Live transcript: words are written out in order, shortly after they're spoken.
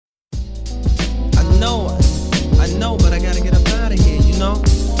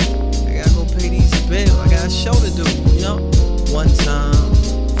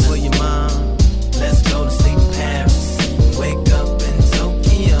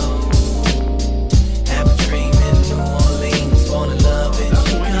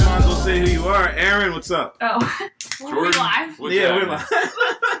Aaron, what's up? Oh, we're live. We're live.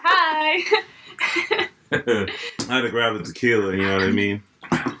 Hi. I had to grab the tequila, you know what I mean?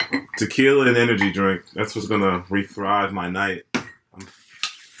 Tequila and energy drink. That's what's gonna re-thrive my night. I'm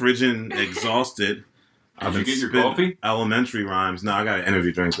friggin' exhausted. Did you get your coffee? Elementary rhymes. No, I got an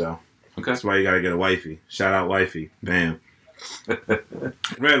energy drink though. Okay. That's why you gotta get a wifey. Shout out wifey. Bam.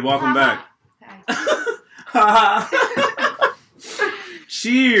 Red, welcome back.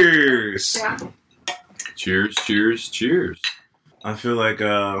 Cheers. Yeah. Cheers, cheers, cheers. I feel like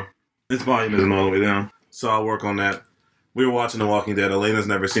this volume isn't all the way down, so I'll work on that. We were watching The Walking Dead. Elena's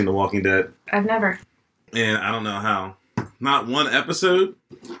never seen The Walking Dead, I've never. and I don't know how. Not one episode.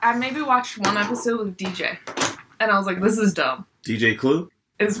 I maybe watched one episode with DJ, and I was like, "This is dumb." DJ Clue?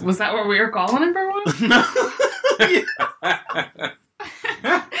 Was that what we were calling him for one? No. Am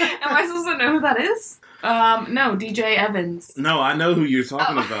I supposed to know who that is? No, DJ Evans. No, I know who you're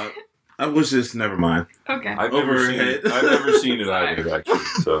talking about. I was just never mind. Okay. I've never seen it either, actually.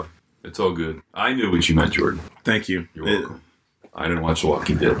 So it's all good. I knew what you meant, Jordan. Thank you. You're welcome. I didn't watch The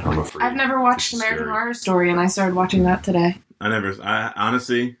Walking Dead. I'm afraid. I've never watched It's American scary. Horror Story, and I started watching that today. I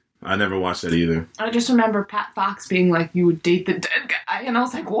honestly never watched that either. I just remember Pat Fox being like, "You would date the dead guy," and I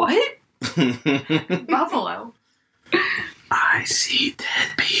was like, "What?" Buffalo. I see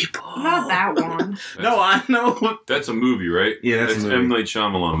dead people. Not that one. No, I know. That's a movie, right? Yeah, that's a movie. M. Night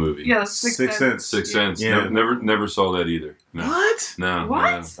Shyamalan movie. Yeah, Sixth Sixth Sense. Sixth Sense. Yeah. Never saw that either. No. What? No.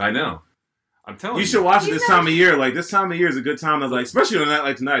 What? No. I know. I'm telling you. You should watch it He's this not- time of year. Like, this time of year is a good time to, like, especially on a night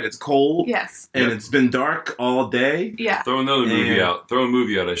like tonight. It's cold. Yes. And Yeah. it's been dark all day. Yeah. Throw another movie And- out. Throw a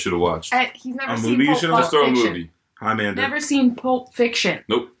movie out I should have watched. He's never A seen movie you Pulp should've Just throw a Fiction. movie. Hi, Amanda. Never seen Pulp Fiction.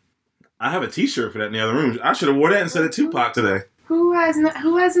 Nope. I have a T-shirt for that in the other room. I should have wore that instead of Tupac today. Who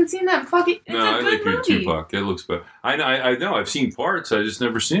hasn't seen that fucking? It's No, a I good like your movie. Tupac. It looks better. I know. I've seen parts. I just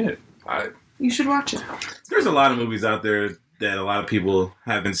never seen it. You should watch it. There's a lot of movies out there that a lot of people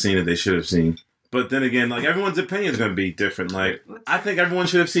haven't seen that they should have seen. But then again, like, everyone's opinion is going to be different. Like, I think everyone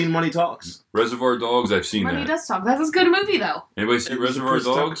should have seen Money Talks. Reservoir Dogs. I've seen Money that. Does Talk. That's a good movie though. Anybody see It was Reservoir the first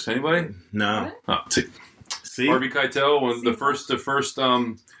time- Dogs? Anybody? No. Oh, See? Harvey Keitel, one of the first.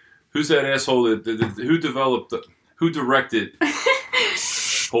 Who's that asshole? Who directed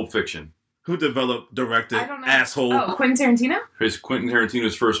Pulp Fiction? Who directed I don't know. asshole? Oh, Quentin Tarantino. Quentin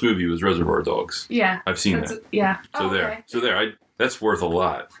Tarantino's first movie was Reservoir Dogs. Yeah. I've seen That's that. Yeah. So there. That's worth a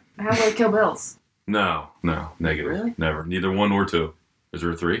lot. How about Kill Bills? No, negative. Really? Never. Neither one or two. Is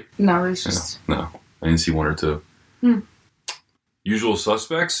there a three? No, it's just. No, I didn't see one or two. Usual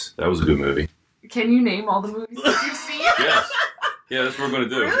Suspects. That was a good movie. Can you name all the movies that you've seen? Yes. Yeah, that's what we're gonna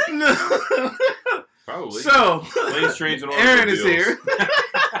do. Really? No. Probably. So, Planes, Trains, and Aaron is Automobiles. here.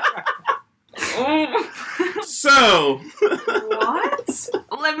 Oh. So, What?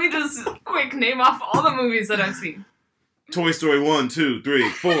 Let me just quick name off all the movies that I've seen. Toy Story 1, 2, 3,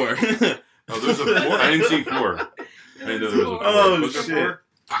 4. Oh, there's a four. I didn't see four. I didn't know there was a four. Oh, Was there shit. four?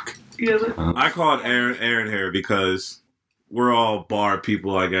 Fuck. Yeah, I called Aaron here because we're all bar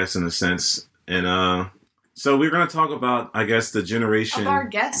people, I guess, in a sense. And so we're going to talk about, I guess, the a generation. bar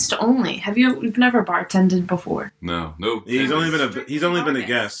guest only. You've never bartended before? No. He's only been a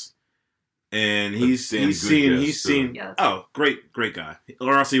guest. And he's damn good seen guest, Yeah, oh, great guy.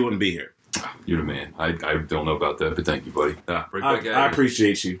 Or else he wouldn't be here. You're the man. I don't know about that, but thank you, buddy. Right back I at you.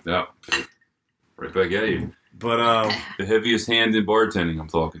 appreciate you. Yeah. Right back at you. But The heaviest hand in bartending I'm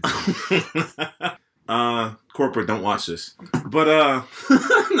talking to. corporate, don't watch this. But no,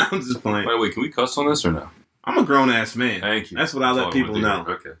 I'm just playing. By the way, can we cuss on this or no? I'm a grown ass man. Thank you. That's what I let all want people to do. know.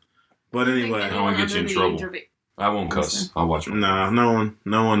 Okay. But anyway, I don't wanna get you in trouble. I won't cuss. I'll watch it. nah, no one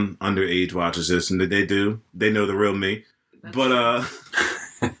underage watches this, and they do. They know the real me. But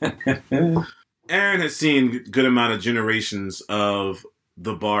Aaron has seen a good amount of generations of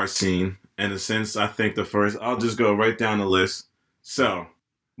the bar scene. In a sense, I think I'll just go right down the list. So,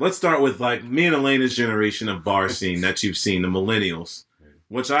 let's start with, like, me and Elena's generation of bar scene that you've seen, the millennials.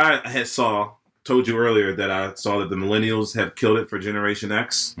 Which I told you earlier that I saw that the millennials have killed it for Generation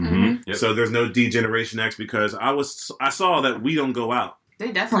X. Mm-hmm. Yep. So there's no D-Generation X because I saw that we don't go out.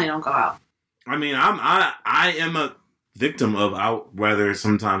 They definitely don't go out. I mean, I am a victim of out rather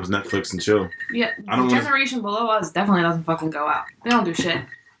sometimes Netflix and chill. Yeah, I don't the wanna- generation below us definitely doesn't fucking go out. They don't do shit.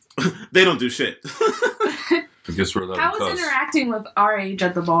 They don't do shit. I guess we're allowed How to is cuss. interacting with our age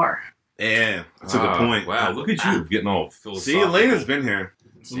at the bar? Yeah, that's a good point. Wow, look at you getting all philosophical. See, Elena's been here.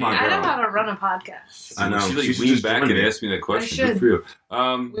 This is my I know girl. how to run a podcast. I know. She like She should leaned just back join and me. asked me that question. should. Good for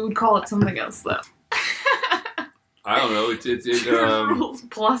you. We would call it something else though. I don't know. Rules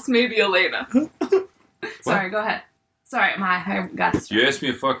plus maybe Elena. Sorry, go ahead. Sorry, I got this. You asked me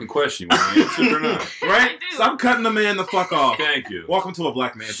a fucking question. You want to answer it or not? Right? I do. Stop cutting the man the fuck off. Thank you. Welcome to a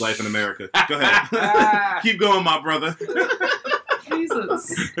black man's life in America. Go ahead. Keep going, my brother.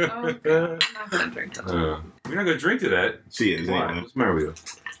 Jesus. Oh, God. I'm not gonna drink to that. You're not gonna drink to that. She is. Why? Ain't What's the matter with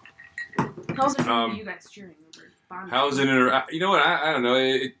you? How's it for you guys cheering over? Bond? How's it? You know what? I don't know.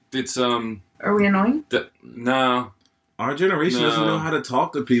 It's Are we annoying? No. Our generation doesn't know how to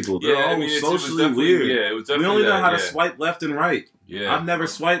talk to people. They're Yeah, I all mean, it was socially definitely weird. Yeah, it was We definitely only know that, how to yeah. swipe left and right. Yeah. I've never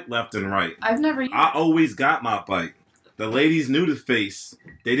swiped left and right. I've never used I always got my bike. The ladies knew the face.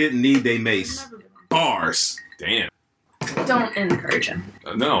 They didn't need their mace. Never been on. Damn. Don't encourage him.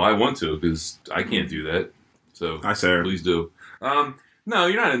 No, I want to because I can't do that. So I say, please do. No,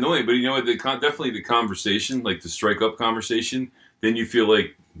 you're not annoying, but you know what? Definitely the conversation, like the strike up conversation, then you feel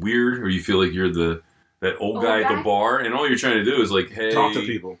like weird, or you feel like you're that old guy at the bar, and all you're trying to do is like, hey, talk to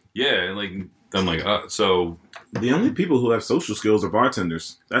people. Yeah, and like I'm like, so The only people who have social skills are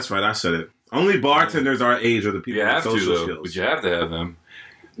bartenders. That's right, I said it. Only bartenders our age are the people you with have to social though, skills. but you have to have them.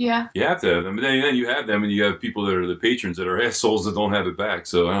 Yeah. You have to have them, but then you have them, and you have people that are the patrons that are assholes that don't have it back.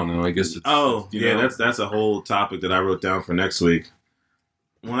 So I don't know. I guess it's yeah, know. that's a whole topic that I wrote down for next week.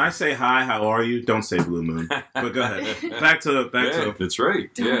 When I say hi, how are you? Don't say Blue Moon. But go ahead. Back to That's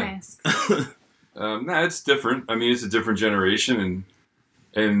right. Don't Yeah. ask. Nah, it's different. I mean, it's a different generation,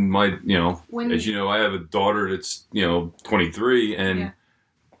 and my, When as you know, I have a daughter that's 23, and Yeah.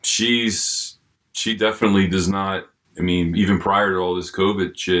 she definitely does not. I mean, even prior to all this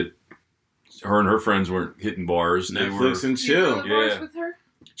COVID shit, her and her friends weren't hitting bars. Netflix and you go chill. to bars Yeah. with her?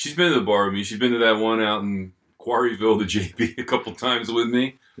 She's been to the bar with me. She's been to that one out in Quarryville, the JB, a couple times with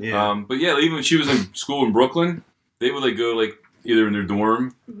me. Yeah. But yeah, even when she was in school in Brooklyn, they would go either in their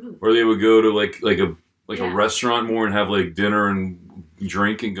dorm Ooh. or they would go to like a Yeah. restaurant more and have like dinner and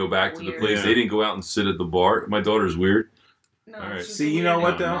drink and go back to the Weird. place. Yeah. They didn't go out and sit at the bar. My daughter's weird. No, All right. it's just See, a you know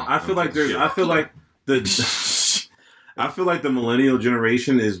weird what though? animal. I feel like the millennial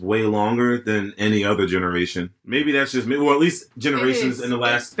generation is way longer than any other generation. Maybe that's just me, or at least generations It is. in the It's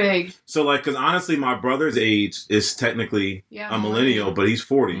last. big. So, like, because honestly, my brother's age is technically Yeah. a millennial, but he's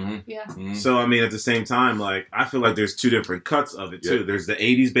 40. Mhm. Yeah. Mhm. So, I mean, at the same time, like, I feel like there's two different cuts of it too. Yeah. There's the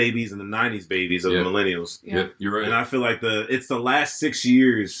 80s babies and the 90s babies of Yeah. the millennials, Yeah. Yep, you're right. and I feel like it's the last 6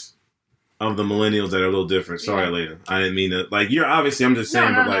 years of the millennials that are a little different. Sorry, Yeah. later. I didn't mean to. Like, you're obviously. I'm just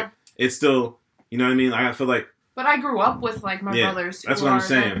saying, No, but no. like, it's still. You know what I mean? Like, I feel like. But I grew up with like my Yeah, brothers. that's who what I'm are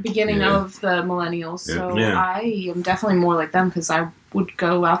saying. The beginning Yeah. of the millennials, so Yeah. I am definitely more like them because I would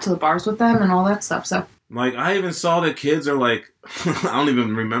go out to the bars with them and all that stuff. So Like, I even saw that kids are like, I don't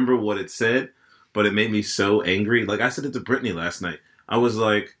even remember what it said, but it made me so angry. Like, I said it to Brittany last night. I was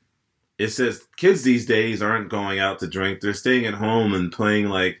like, it says kids these days aren't going out to drink. They're staying at home and playing,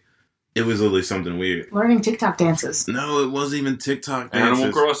 like, it was literally something weird. learning TikTok dances. No, it wasn't even TikTok Animal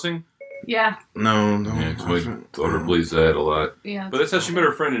dances. Crossing? Yeah, No. Yeah, 'cause my daughter plays that a lot. yeah. But that's how she met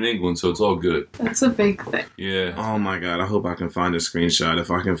her friend in England, so it's all good. That's a big thing. Yeah. Oh my god, I hope I can find a screenshot.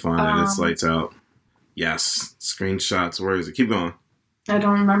 If I can find it, it's Um, lights out. Yes, screenshots. Where is it? Keep going. I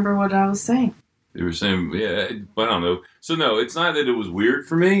don't remember what I was saying. They were saying, yeah, but I don't know. So no, it's not that it was weird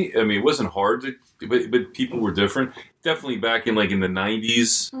for me. I mean, it wasn't hard to, but people were different. Definitely back in the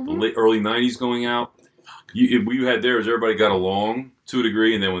 90s, Mhm. early 90s going out. What you had there is everybody got along to a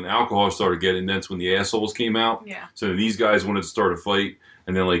degree, and then when alcohol started getting, that's when the assholes came out. Yeah. So these guys wanted to start a fight,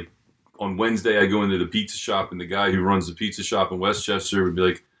 and then on Wednesday I go into the pizza shop, and the guy who runs the pizza shop in Westchester would be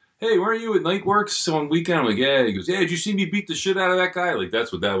like, "Hey, where are you at Night Works on weekend?" I'm like, "Yeah." He goes, "Yeah, did you see me beat the shit out of that guy?" Like,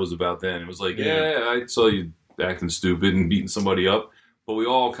 that's what that was about then. It was like, Yeah. "Yeah, I saw you acting stupid and beating somebody up." But we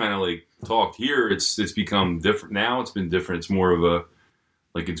all kind of talked. Here, it's become different. Now it's been different. It's more of a,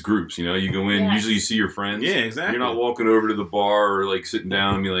 it's groups, you go in, Yes. usually you see your friends. Yeah, exactly. You're not walking over to the bar or sitting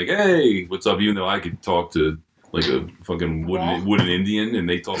down and be like, "Hey, what's up?" Even though I could talk to a fucking wooden Indian and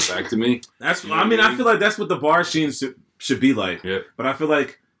they talk back to me. That's. You know I mean, what I I mean? feel like that's what the bar scene should be like. Yep. But I feel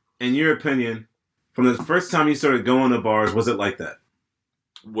like, in your opinion, from the first time you started going to bars, was it like that?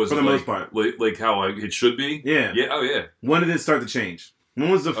 Was For it the most part. like how it should be? Yeah. Yeah. Oh yeah. When did it start to change? When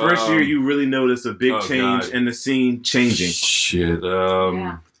was the first Um, year you really noticed a big oh, change God. in the scene changing? Shit.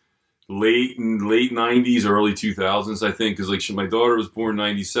 Yeah. Late 90s, early 2000s, I think, because my daughter was born in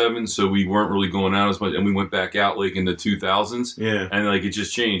 97, so we weren't really going out as much, and we went back out in the 2000s, Yeah. and it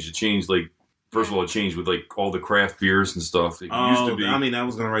just changed. It changed first of all, it changed with all the craft beers and stuff. It used to be. I mean, I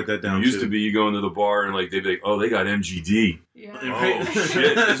was gonna write that down. It used too. to be you go into the bar and they'd be like, "Oh, they got MGD. Yeah. Oh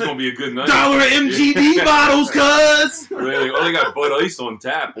shit, it's gonna be a good night." $1 MGD bottles, cuz. Or they're like, "Oh, they got Bud Ice on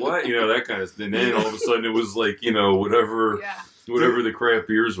tap." What? That kind of thing. And then all of a sudden it was whatever. Yeah. Whatever the craft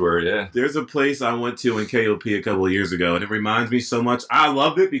beers were, yeah. There's a place I went to in KOP a couple of years ago, and it reminds me so much. I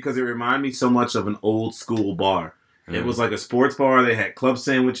loved it because it reminded me so much of an old school bar. It was like a sports bar. They had club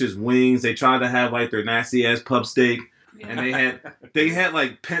sandwiches, wings. They tried to have like their nasty ass pub steak, and they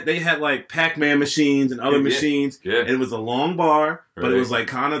had like Pac-Man machines and other machines. Yeah. And it was a long bar, but it was like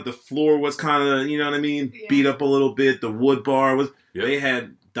kind of the floor was kind of, you know what I mean, beat up a little bit. The wood bar was. Yep. They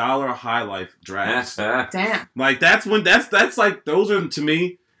had $1 High Life drafts. Damn. Like that's like those are to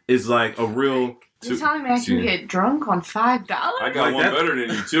me is like a real. You're telling me I can get drunk on $5? I got like one better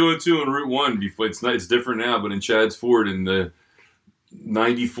than you. 202 and Route 1. Before it's different now, but in Chad's Ford in the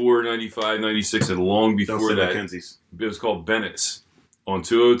 94, 95, 96, and long before that, Mackenzie's. It was called Bennett's on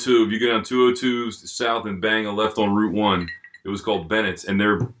 202. If you go down 202 south and bang a left on Route 1, it was called Bennett's, and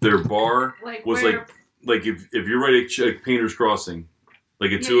their bar was like if you're right at Painter's Crossing,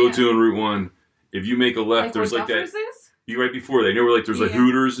 like at 202 and Route 1, if you make a left, there's like that. You right before they know where like there's like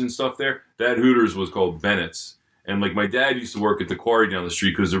Hooters and stuff there. That Hooters was called Bennett's, and like my dad used to work at the quarry down the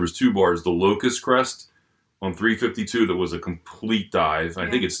street because there was two bars, the Locust Crest on 352 that was a complete dive. I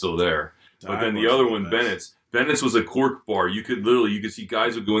think it's still there, but then the other one, Bennett's was a cork bar. You could see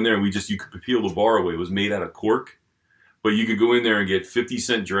guys would go in there and you could peel the bar away. It was made out of cork, but you could go in there and get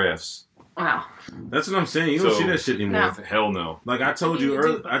 50-cent drafts. Wow, that's what I'm saying. You don't see that shit anymore. No. Hell no. Like I told you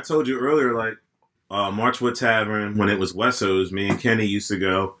earlier, like. Marchwood Tavern, when it was Wesso's, me and Kenny used to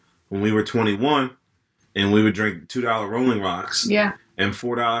go when we were 21, and we would drink $2 Rolling Rocks. Yeah. And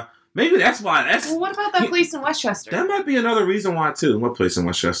 $4. Maybe that's why. Well, what about that place in Westchester? That might be another reason why too. What place in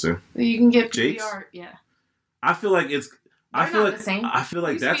Westchester? You can get Jake's? PBR. Yeah. I feel like it's. They're not the same. I feel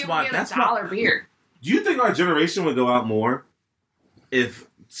like that's why. That's $1 beer. Do you think our generation would go out more if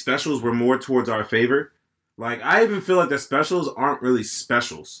specials were more towards our favor? Like I even feel like the specials aren't really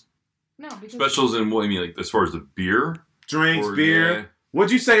specials. No, because specials in what you mean, like as far as the beer, drinks, beer. Yeah.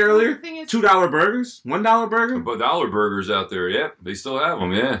 What'd you say earlier? $2 burgers, $1 burger. But $1 burgers out there, yeah, they still have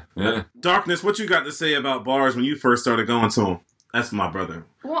them, yeah. Darkness, what you got to say about bars when you first started going to them? That's my brother.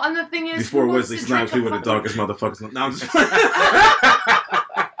 Well, and the thing is, before Wesley Snipes, we were the darkest motherfuckers. No, I'm just.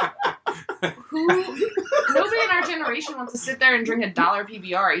 Nobody in our generation wants to sit there and drink $1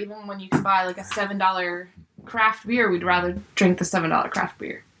 PBR, even when you can buy like a $7 craft beer. We'd rather drink the $7 craft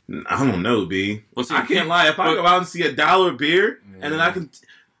beer. I don't know, B. I can't lie. If I go out and see $1 beer, and then I can,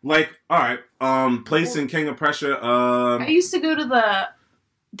 like, all right, place in King of Prussia. I used to go to the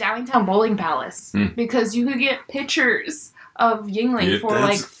Downtown Bowling Palace because you could get pictures of Yingling for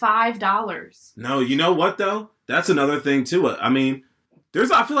like $5. No, you know what though? That's another thing too. I mean,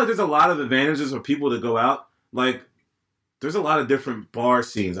 I feel like there's a lot of advantages for people to go out. Like, there's a lot of different bar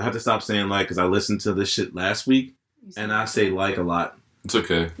scenes. I have to stop saying like because I listened to this shit last week, and I say like a lot. It's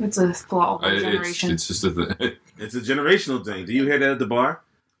okay. It's a flaw of generation. It's just a thing. It's a generational thing. Do you hear that at the bar?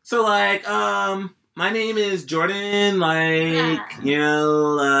 So like, my name is Jordan. Like, you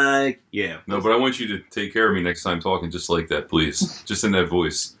know, like, yeah. No, but I want you to take care of me next time talking just like that, please. Just in that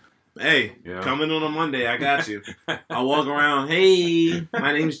voice. Hey, coming on a Monday, I got you. I'll walk around. Hey,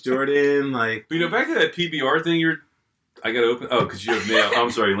 my name's Jordan. Like, but, you know, back to that PBR thing. I gotta open. Oh, because you have nails.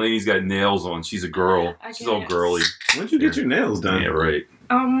 I'm sorry, Lainey's got nails on. She's a girl. She's all girly. When'd you get your nails done? Yeah, right.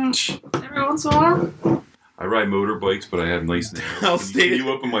 Every once in a while. I ride motorbikes, but I have nice nails. Can you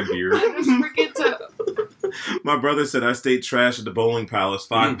open my beard? I just forget to. My brother said I stayed trash at the bowling palace.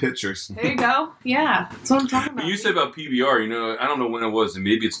 5 pictures. There you go. Yeah, that's what I'm talking about. You said about PBR. You know, I don't know when it was, and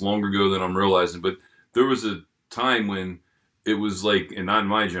maybe it's longer ago than I'm realizing. But there was a time when it was like, and not in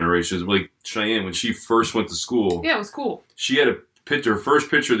my generation, it was like Cheyenne when she first went to school. Yeah, it was cool. She had a picture, first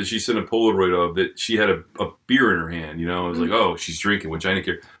picture that she sent a Polaroid of, that she had a beer in her hand. You know, I was like, oh, she's drinking, which I didn't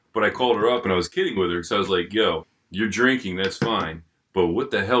care. But I called her up and I was kidding with her because I was like, yo, you're drinking, that's fine. But what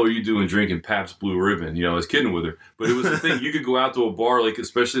the hell are you doing drinking Pabst Blue Ribbon? You know, I was kidding with her. But it was the thing, you could go out to a bar, like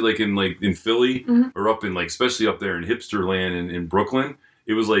especially like in Philly or up in like, especially up there in hipster land in Brooklyn.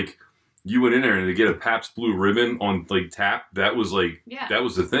 It was like, you went in there and to get a Pabst Blue Ribbon on like tap, that was like, that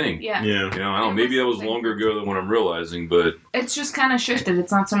was the thing. Yeah. You know, I don't know, maybe that was longer ago than what I'm realizing, but. It's just kind of shifted.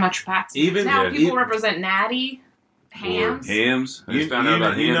 It's not so much Pabst. Now people represent Natty. Hams. I just found out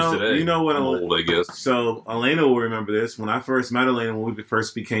about hams today. You know what? I'm old, I guess. So Elena will remember this. When I first met Elena, when we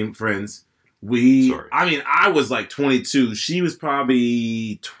first became friends, I was like 22. She was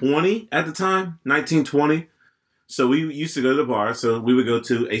probably 20 at the time, 19, 20. So we used to go to the bar. So we would go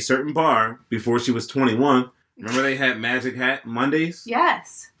to a certain bar before she was 21. Remember they had Magic Hat Mondays?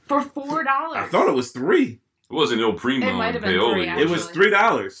 Yes. For $4. I thought it was $3. It wasn't Il Primo. It might have been $3, actually. It was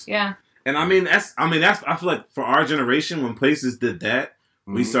 $3. Yeah. And I feel like for our generation, when places did that,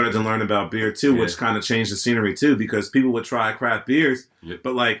 we started to learn about beer too, which kind of changed the scenery too, because people would try craft beers,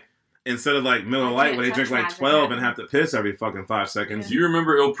 but like instead of like Miller Lite, where they drink like 12 and have to piss every fucking 5 seconds. Do you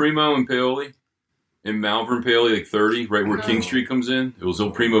remember Il Primo in Paoli? In Malvern, Paoli, like 30, right where King Street comes in? It was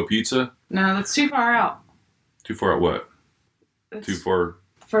Il Primo Pizza? No, that's too far out. Too far out what? Too far...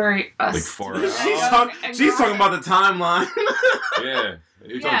 For us. Like far out? She's talking about the timeline. Yeah.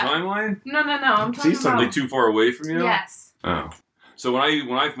 You're talking timeline? No. I'm talking about... Like too far away from you? Yes. Oh. So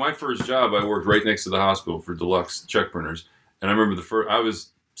my first job, I worked right next to the hospital for Deluxe check printers. And I remember I was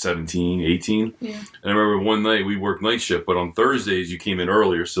 17, 18. Yeah. And I remember one night we worked night shift, but on Thursdays you came in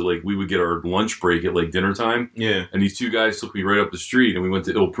earlier. So like we would get our lunch break at like dinner time. Yeah. And these two guys took me right up the street and we went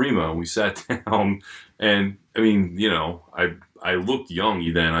to Il Primo and we sat down. And I mean, you know, I looked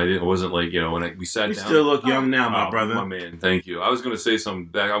young then. I wasn't like, you know, when we sat down. You still look young now, my brother. My man, thank you. I was going to say something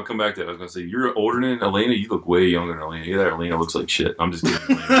back. I'll come back to that. I was going to say, you're older than Elena. You look way younger than Elena. Yeah, Elena looks like shit. I'm just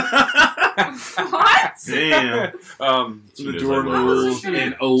kidding. What? Damn. The Jordan rules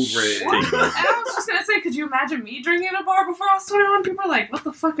and old red. I was just going to say, could you imagine me drinking in a bar before I was 21? People are like, what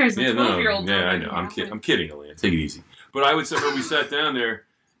the fuck is a 12-year-old doing? Yeah, I know. I'm kidding, Elena. Take it easy. But I would say when we sat down there,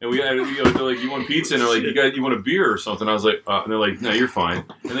 and we had, they're like, you want pizza? And they're like, you want a beer or something? I was like, and they're like, no, you're fine.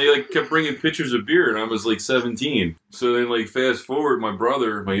 And they like kept bringing pictures of beer, and I was like 17. So then like fast forward, my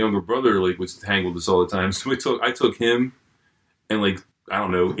younger brother, like was hang with us all the time. So I took him, and like I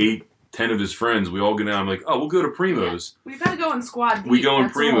don't know, 8, 10 of his friends. We all go down. I'm like, oh, we'll go to Primo's. Yeah. We gotta go in squad. We go in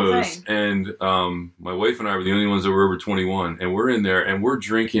Primo's, and my wife and I were the only ones that were over 21, and we're in there, and we're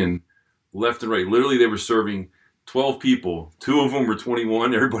drinking left and right. Literally, they were serving 12 people. 2 of them were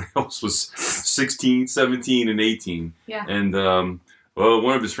 21. Everybody else was 16, 17, and 18. Yeah. And,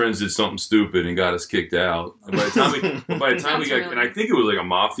 one of his friends did something stupid and got us kicked out. And by the time we got, and I think it was like a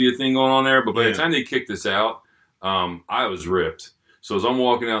mafia thing going on there, but by the time they kicked us out, I was ripped. So as I'm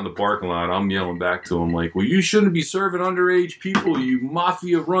walking out in the parking lot, I'm yelling back to them like, well, you shouldn't be serving underage people, you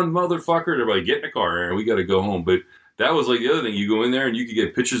mafia-run motherfucker. They're like, get in the car, Aaron. We got to go home. But that was like the other thing. You go in there and you could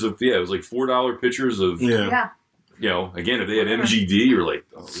get pictures of, it was like $4 pictures of, you know, again, if they had MGD, you're like,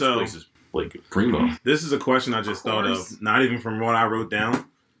 oh, this place is like Primo. This is a question I just thought of, not even from what I wrote down.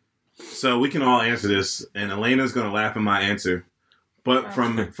 So we can all answer this, and Elena's going to laugh at my answer. But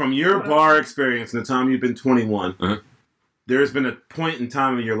from your bar experience and the time you've been 21, there's been a point in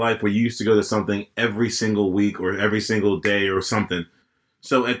time in your life where you used to go to something every single week or every single day or something.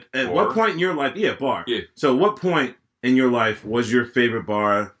 So at what point in your life, bar. Yeah. So at what point in your life was your favorite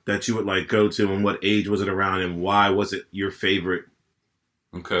bar that you would like go to, and what age was it around, and why was it your favorite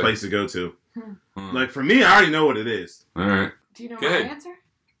place to go to? Like for me, I already know what it is. All right. Do you know my answer?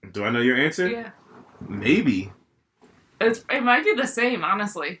 Do I know your answer? Yeah. Maybe. It might be the same,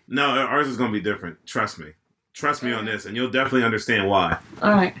 honestly. No, ours is going to be different. Trust me. Trust me on this, and you'll definitely understand why.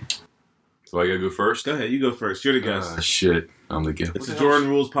 All right. So I got to go first? Go ahead. You go first. You're the guest. Shit. I'm the guest. It's the Jordan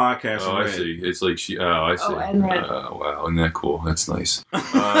Rules podcast. Oh, I see. It's like she... Oh, I see. Oh, and red. Wow. Isn't that cool? That's nice.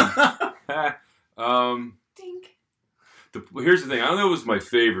 Dink. Here's the thing. I don't know if it was my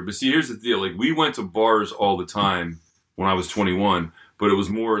favorite, but see, here's the deal. Like, we went to bars all the time when I was 21, but it was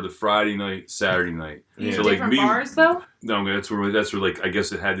more the Friday night, Saturday night. Yeah. So, like, bars, though? No, that's where, like, I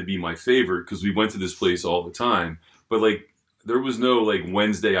guess it had to be my favorite because we went to this place all the time. But, like, there was no, like,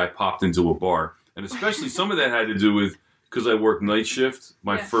 Wednesday I popped into a bar. And especially some of that had to do with, because I worked night shift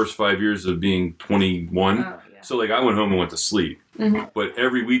my first 5 years of being 21. Oh, yeah. So, like, I went home and went to sleep. Mm-hmm. But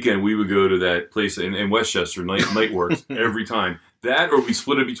every weekend we would go to that place in Westchester, Night Works, every time. That, or we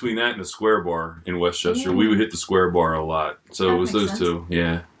split it between that and the Square Bar in Westchester. Yeah. We would hit the Square Bar a lot. So that it was those sense. Two.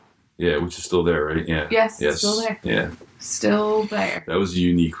 Yeah. Yeah, which is still there, right? Yeah. Yes, it's still there. Yeah. Still there. That was a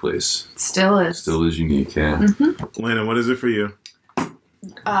unique place. Still is. Still is unique, yeah. Mm-hmm. Lena, what is it for you?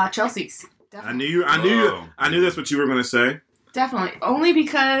 Chelsea's. Definitely. I knew that's what you were going to say. Definitely. Only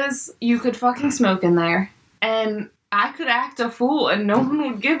because you could fucking smoke in there, and I could act a fool, and no one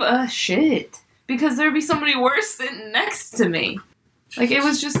would give a shit. Because there'd be somebody worse sitting next to me. Like, it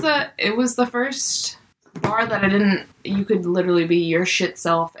was the first bar that you could literally be your shit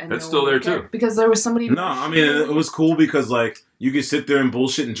self. And that's still there, too. Because there was somebody... No, I mean, it was cool because, like, you could sit there and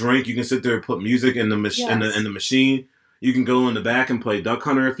bullshit and drink. You can sit there and put music in the machine. You can go in the back and play Duck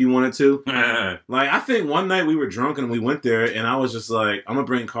Hunter if you wanted to. Like, I think one night we were drunk and we went there, and I was just like, I'm going to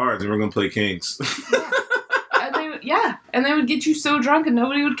bring cards and we're going to play Kings. And they would get you so drunk and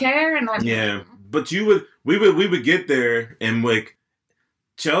nobody would care. And but we would get there and, like,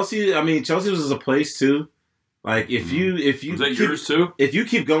 Chelsea was a place, too. Like, if you was that yours, too? If you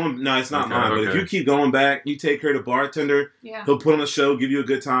keep going, no, it's not mine, but if you keep going back, you take care of the bartender, he'll put on a show, give you a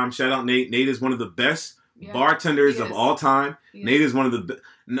good time. Shout out Nate. Nate is one of the best Yeah. bartenders He of is. all time. He Nate is. is one of the.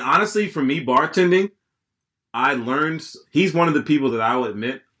 Honestly, for me, bartending, I learned. He's one of the people that I will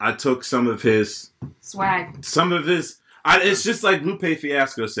admit I took some of his. Swag. It's just like Lupe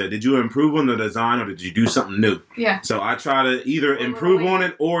Fiasco said. Did you improve on the design or did you do something new? Yeah. So I try to either improve on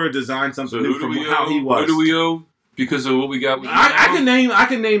it or design something So new who do from we how owe? he was. Who do we owe? Because of what we got. With I can name He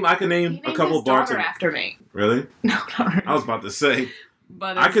a named couple his daughter bartenders. after me. Really? No, not really. I was about to say.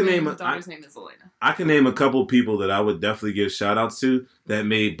 But I can name his daughter's name is Elena. I can name a couple people that I would definitely give shout outs to that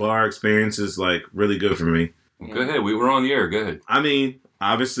made bar experiences like really good for me. Go ahead. We were on the air. Go ahead. I mean,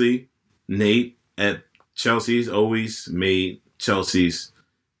 obviously, Nate at Chelsea's always made Chelsea's.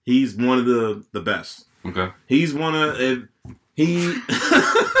 He's one of the best. Okay. He's one of he's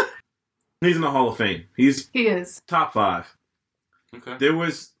in the Hall of Fame. He's He is. top 5. Okay. There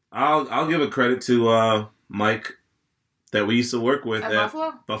was I'll give a credit to Mike that we used to work with At at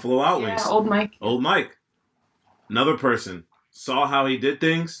Buffalo? Buffalo Wild Wings. Yeah, old Mike. Old Mike. Another person. Saw how he did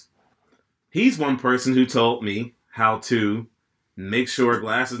things. He's one person who told me how to make sure a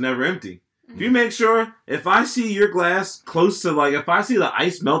glass is never empty. If you make sure, if I see your glass close to, like, if I see the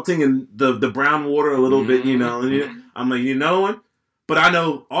ice melting and the brown water a little bit, you know, I'm like, you know what? But I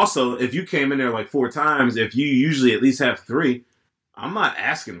know also, if you came in there like 4 times, if you usually at least have 3, I'm not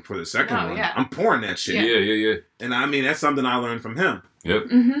asking for the second No, one. yeah. I'm pouring that shit. Yeah. And I mean, that's something I learned from him. Yep.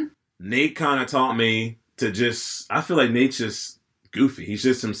 Mm-hmm. Nate kind of taught me to just, I feel like Nate's just goofy. He's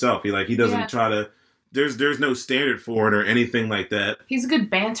just himself. He doesn't Yeah. try to, there's no standard for it or anything like that. He's a good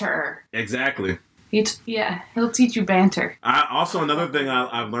banterer. Exactly. He'll teach you banter. Also, another thing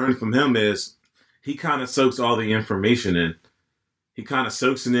I've learned from him is he kind of soaks all the information in. He kind of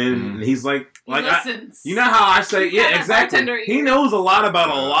soaks it in, and he's like He listens. you know how I say, He's got yeah, that exactly. bartender ear. He knows a lot about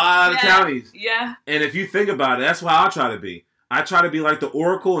a lot of counties. Yeah. And if you think about it, that's how I try to be. I try to be like the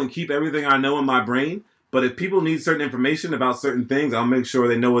oracle and keep everything I know in my brain. But if people need certain information about certain things, I'll make sure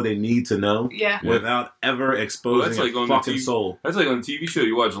they know what they need to know Yeah. without ever exposing like a on the fucking TV soul. That's like on a TV show.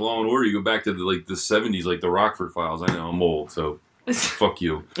 You watch Law and Order. You go back to the 70s, like the Rockford Files. I know I'm old, so fuck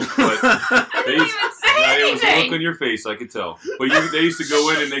you. But I didn't even say it was a look anything. on your face, I could tell. But they used to go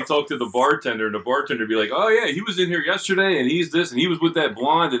in and they talk to the bartender, and the bartender would be like, "Oh yeah, he was in here yesterday, and he's this, and he was with that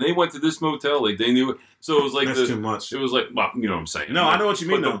blonde, and they went to this motel. Like they knew it." So it was like That's too much. It was like, well, you know what I'm saying? No, I know what you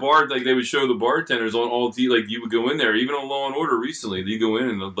mean, But though. the bar, like they would show the bartenders on all TV. Like you would go in there, even on Law and Order recently. You go in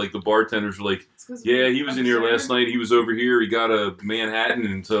and like the bartenders were like, "Yeah, he was in here last night. He was over here. He got a Manhattan,"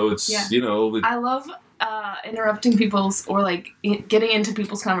 and so it's I love interrupting people's or like getting into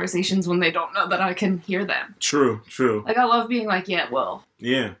people's conversations when they don't know that I can hear them. True. Like I love being like, yeah, well,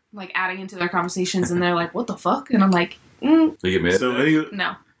 Yeah. like adding into their conversations, and they're like, what the fuck? And I'm like, they get mad. So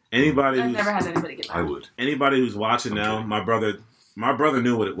no, anybody I've who's never had anybody get I mad. would. anybody who's watching now, Okay. my brother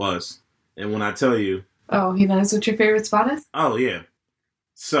knew what it was. And when I tell you, Oh, he knows what your favorite spot is? oh yeah.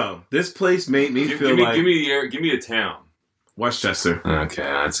 So this place made me feel like give me a town. Westchester. Okay,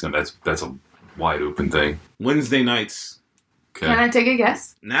 that's a wide open thing. Wednesday nights. Okay. Can I take a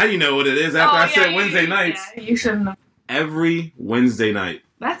guess? Now you know what it is after I said you- Wednesday nights. Yeah, you shouldn't have. Every Wednesday night,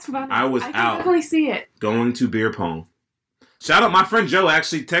 That's funny. I was can out. definitely see it. going to beer pong. Shout out, my friend Joe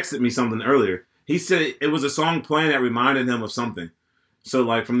actually texted me something earlier. He said it was a song playing that reminded him of something. So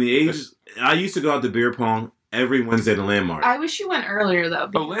like from the age, I used to go out to beer pong every Wednesday to Landmark. I wish you went earlier though.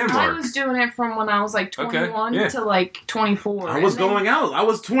 Because Landmark. I was doing it from when I was like 21 yeah. to like 24. I was and then- going out. I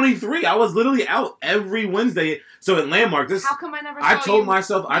was 23. I was literally out every Wednesday. So at Landmark, this How come I never? Saw I told you?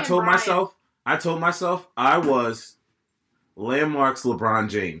 myself Me and Brian. I was Landmark's LeBron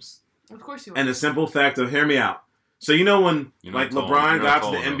James. Of course you. And the simple fact of, hear me out. So you know when You're not like tall- LeBron you're not got to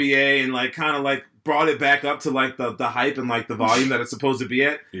tall the enough. NBA and like kind of like brought it back up to like the hype and like the volume that it's supposed to be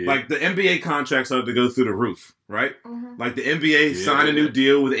at. Yeah. Like the NBA contracts started to go through the roof, right? Mhm. Like the NBA Yeah. signed a new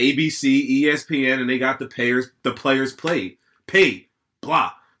deal with ABC, ESPN, and they got the players paid,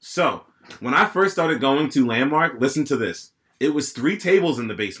 blah. So when I first started going to Landmark, listen to this. It was 3 tables in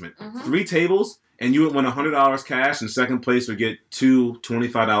the basement. Mhm. 3 tables, and you would win $100 cash, and second place would get 2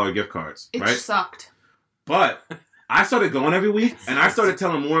 $25 gift cards, It right? sucked. But I started going every week, and I started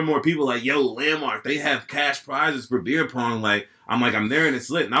telling more and more people, like, yo, Landmark, they have cash prizes for beer pong. Like, I'm there, and it's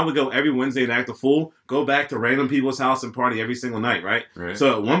lit. And I would go every Wednesday and act a fool, go back to random people's house and party every single night, right? Right.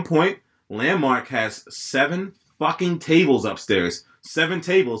 So at one point, Landmark has 7 fucking tables upstairs. 7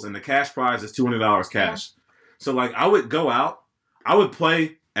 tables, and the cash prize is $200 cash. So, like, I would go out. I would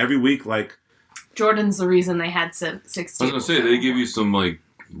play every week, like, Jordan's the reason they had 6 I was gonna tables. say they give you some like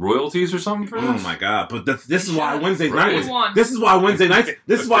royalties or something for oh this. my god! But this is why Shut Wednesday up. night Right. was. Won. This is why Wednesday nights.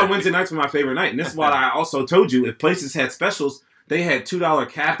 This is why Okay. Wednesday nights were my favorite night, and this is why I also told you if places had specials, they had $2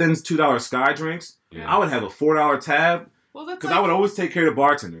 captains, $2 sky drinks. Yeah. I would have a $4 tab Well, that's because I would always take care of the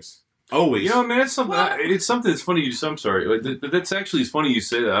bartenders. Always. You know, man, it's something. What? It's something that's funny. I'm sorry, but that's actually it's funny you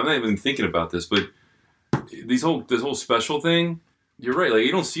say that. I'm not even thinking about this, but this whole special thing. You're right. Like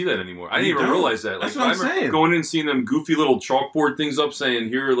you don't see that anymore. I didn't You even don't. realize that. Like That's what I I'm remember saying. going in and seeing them goofy little chalkboard things up saying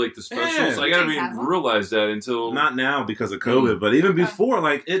here are like the specials. Yeah. I gotta PJs even has them. realize that until Not now because of COVID, but even before,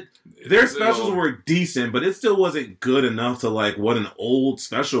 like their specials were decent, but it still wasn't good enough to like what an old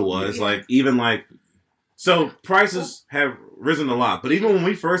special was. Yeah. Like even like, so prices have risen a lot. But even when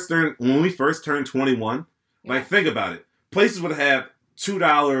we first turned 21, like think about it, places would have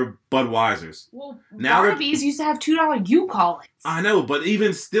 $2 Budweisers. Well, Now they're- Barnaby's used to have $2 you call it. I know, but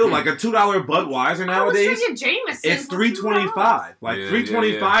even still, like a $2 Budweiser nowadays, I was drinking Jameson. it's for $3.25. Like Yeah,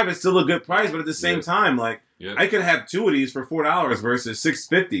 $3.25 is still a good price, but at the same Yeah. time, like yeah. I could have 2 of these for $4 versus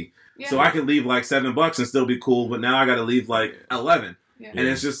 $6.50. $2. So I could leave like $7 and still be cool, but now I got to leave like 11, Yeah. and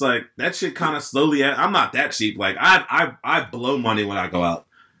it's just like that shit kind of slowly. I'm not that cheap. Like I blow money when I go out.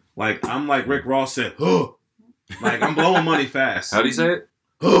 Like I'm like Rick Ross said, huh. Like I'm blowing money fast. How do you say it?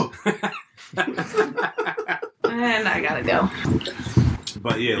 Huh. And I gotta go.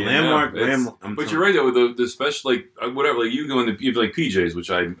 But yeah, Yeah, Landmark. no, it's- I'm But telling- you're right though. The special like whatever like you go in the you have, like PJs,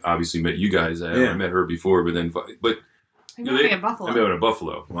 which I obviously met you guys at. Yeah. I met her before, but then I got me a Buffalo. I met her in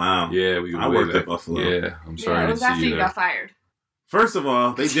Buffalo. Wow. Yeah, we go I way worked back. at Buffalo. Yeah, I'm sorry Yeah, I it didn't was after see you you there. got fired. First of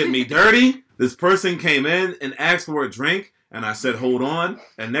all, they did me dirty. This person came in and asked for a drink, and I said, "Hold on."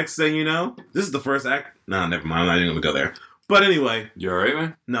 And next thing you know, this is the first act. No, never mind. I'm not even gonna go there. But anyway, You all right,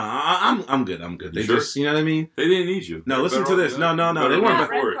 man? no, I'm good. I'm good. They You sure? just, you know what I mean. They didn't need you. No, They're listen better to off- this. No, better they He weren't off got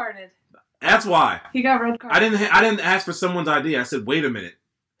before for red it. carded. That's why He got red carded. I didn't ask for someone's ID. I said, "Wait a minute,"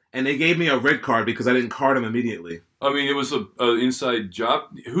 and they gave me a red card because I didn't card them immediately. I mean, it was a inside job.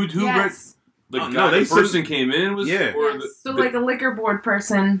 Who Yes. the Oh, guy, no, they the person came in was Yeah. or Yes. So the, like a liquor board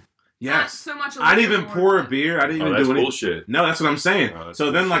person. Not Yes, so much a I didn't liquor even board, pour a but- beer. I didn't oh, even that's do anything. bullshit. No, that's what I'm saying. Oh, that's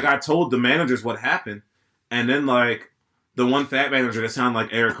So then, like, bullshit. I told the managers what happened, and then, like, the one fat manager that sounded like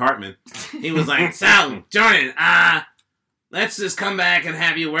Eric Hartman, he was like, "So, Jordan, let's just come back and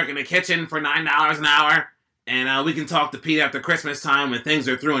have you work in the kitchen for $9 an hour, and we can talk to Pete after Christmas time when things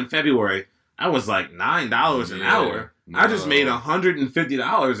are through in February." I was like, $9 an Yeah. hour? I just made No.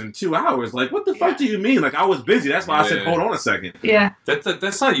 $150 in 2 hours. Like, what the fuck do you mean? Like, I was busy. That's why I said, Yeah. hold on a second. Yeah.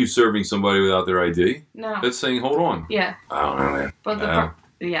 That's not you serving somebody without their ID. No. That's saying hold on. Yeah. I don't know, man. But the Yeah.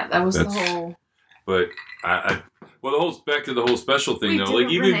 yeah, that was the That's- whole. But well, the whole back to the whole special thing Wait, though. Like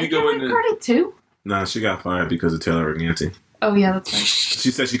did even if Renee you go get in, red carded too? Nah, she got fired because of Taylor Organti. Oh yeah, that's right. She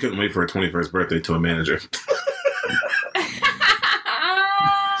said she couldn't wait for her 21st birthday to a manager.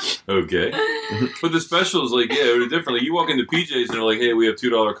 okay. But the specials, like, yeah, they're different. Like, you walk into PJs and they're like, hey, we have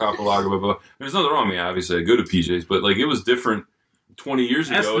 $2 copper lager, blah, blah. There's nothing wrong with me. Obviously, I go to PJs, but, like, it was different 20 years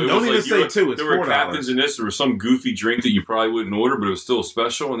ago. That's- It don't was even like say two, it's there were $4. captains in this. There was some goofy drink that you probably wouldn't order, but it was still a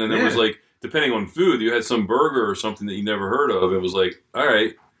special. And then there was, Yeah. like, depending on food, you had some burger or something that you never heard of. It was like, all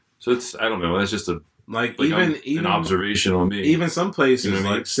right. So it's, I don't know. That's just a, Like, like even an observation on me. even some places, You know what I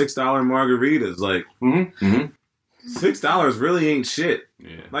mean? like $6 margaritas, like Mm-hmm. $6 really ain't shit.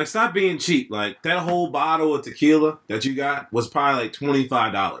 Yeah. Like, stop being cheap. Like, that whole bottle of tequila that you got was probably like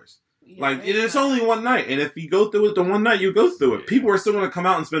 $25. Yeah, Like, and it's yeah. only one night, and if you go through it the one night, you go through it. Yeah. People are still going to come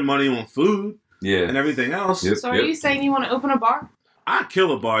out and spend money on food Yeah. and everything else. Yep. So are you saying you want to open a bar? I'd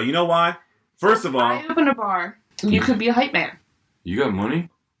kill a bar. You know why? First of If all, I open a bar, you could be a hype man. You got money?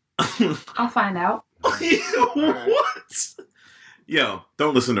 I'll find out. what? Yo,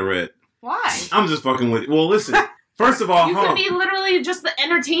 don't listen to Red. Why? I'm just fucking with you. Well, listen. First of all, You hold could on. be literally just the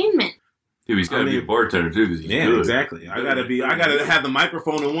entertainment. Dude, he's got to I be a mean- bartender, too, because he's Yeah, good. exactly. I gotta have the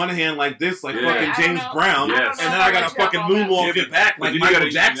microphone in one hand like this, like Yeah. fucking I don't James know. Brown, Yes. I don't and know then how I gotta much you have fucking all that. moonwalk Yeah, it back but like you Michael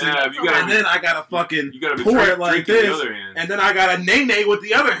gotta- Jackson, yeah, you gotta- and then I gotta fucking You got to be pour drink, it like drink in this, the other hand. and then I gotta nay with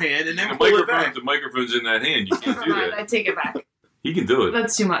the other hand, and then the pull it microphone, back. the microphone's in that hand. You can't Never do mind, I that. take it back. He can do it.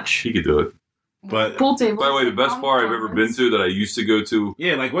 That's too much. He could do it. But Pool table. By the way, the best bar I've ever been to that I used to go to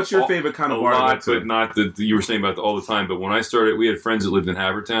yeah, like what's your All- favorite kind a of bar lot, to go but to? not that you were saying about all the time. But when I started, we had friends that lived in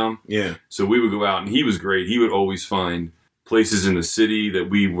Havertown, Yeah, so we would go out, and he was great. He would always find places in the city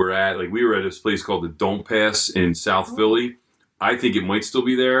that we were at. Like we were at this place called the Don't Pass in South Philly. I think it might still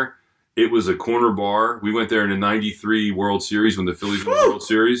be there. It was a corner bar. We went there in the '93 World Series when the Phillies won the World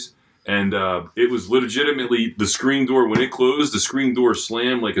Series. And it was legitimately the screen door. When it closed, the screen door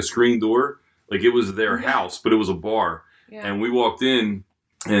slammed like a screen door. Like it was their house, but it was a bar. Yeah. And we walked in,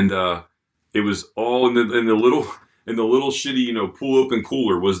 and it was all in the little shitty pull open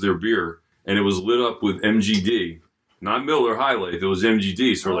cooler was their beer, and it was lit up with MGD, not Miller High Life. It was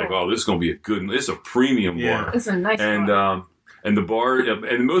MGD. So we're like, oh, this is gonna be this is a premium Yeah. bar. It's a nice And bar. And the bar,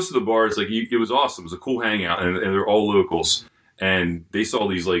 and most of the bars, like it was awesome. It was a cool hangout, and they're all locals. And they saw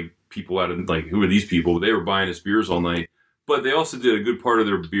these like people out of like, who are these people? They were buying us beers all night. But they also did a good part of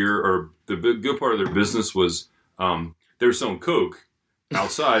their beer, or the good part of their business was they were selling Coke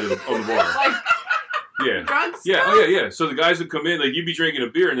outside of the bar. Like, Yeah. drug stuff? Yeah, oh yeah. So the guys would come in, like you'd be drinking a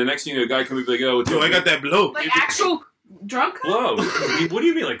beer, and the next thing the guy come in, be like, "Oh, Yo, I got that blow. Like actual drug coke? blow." What do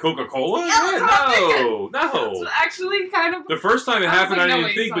you mean, like Coca-Cola? Yeah, no. That's actually kind of... The first time it I was happened, like, I no, didn't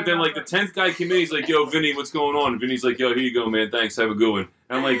wait, think, sorry but then like the about 10th guy came in, he's like, "Yo, Vinny, what's going on?" And Vinny's like, "Yo, here you go, man. Thanks. Have a good one."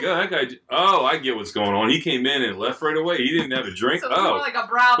 And I'm like, "Oh, that guy. Oh, I get what's going on. He came in and left right away. He didn't have a drink. So it's more Oh." like a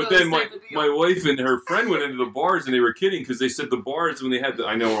Bravo But then type of deal. my wife and her friend went into the bars and they were kidding because they said the bars when they had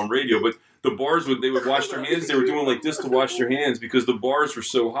I know on radio, but the bars they would wash their hands. They were doing like this to wash their hands because the bars were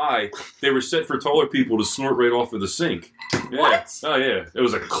so high. They were set for taller people to snort right off of the sink. Yeah. What? Oh yeah, it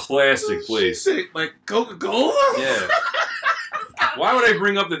was a classic place. Like Coca-Cola? Yeah. Why would I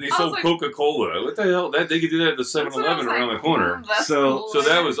bring up that they I was sold like- Coca-Cola? What the hell? That they could do that at the That's what I 7-Eleven was around like, the corner. that's So- cool. So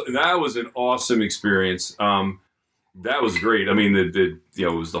that was an awesome experience. That was great. I mean, it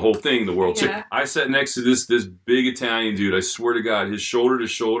was the whole thing. The world. Yeah. I sat next to this big Italian dude. I swear to God, his shoulder to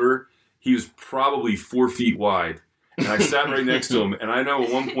shoulder, he was probably 4 feet wide. And I sat right next to him. And I know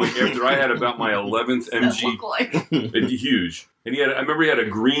at one point after I had about my 11th What's that MG, look like? huge, and I remember he had a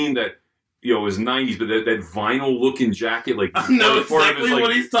green that. It was 90s, but that vinyl looking jacket, like I know part of exactly his, like,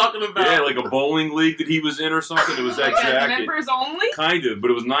 what he's talking about. yeah, like a bowling league that he was in or something. It was that Like, jacket, members only? kind of, but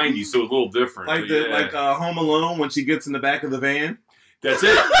it was 90s, so it was a little different. Like But yeah. Home Alone when she gets in the back of the van. That's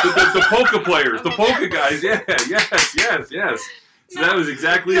it. The polka players, the polka guys. Yeah, yes. So that was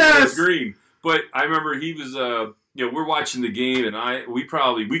exactly it. It was green. But I remember he was, we're watching the game, and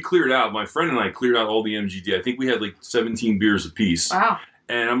we cleared out. My friend and I cleared out all the MGD. I think we had like 17 beers apiece. Wow.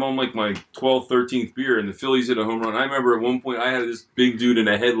 And I'm on like my 12th, 13th beer, and the Phillies hit a home run. I remember at one point I had this big dude in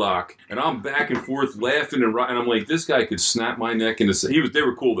a headlock, and I'm back and forth laughing and I'm like, this guy could snap my neck into. They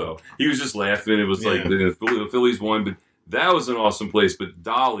were cool though. He was just laughing. It was like the Phillies won, but that was an awesome place. But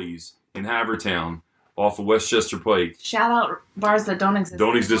Dolly's in Havertown, off of Westchester Pike, Shout out bars that don't exist.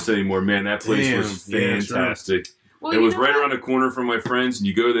 don't exist anymore. Man, that place was Damn. Yeah, sure. fantastic. Well, It you was know right what? around the corner from my friends, and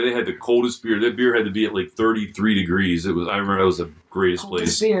you go there. They had the coldest beer. That beer had to be at like 33 degrees. It was. I remember that was the greatest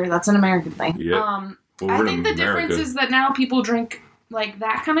Coldest place. beer. That's an American thing. Yeah. Well, Well, I we're think in the America. difference is that now people drink like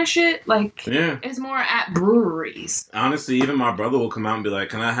that kind of shit. Like, Yeah. is more at breweries. Honestly, even my brother will come out and be like,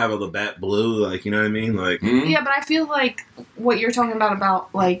 "Can I have a Labatt Blue?" Like, you know what I mean? Like, Mhm. Yeah, but I feel like what you're talking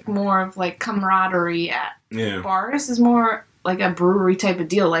about like more of like camaraderie at yeah. bars is more like a brewery type of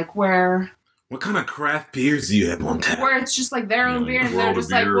deal, like where What kind of craft beers do you have on tap? it's just like their own Yeah, beer, like and they're World of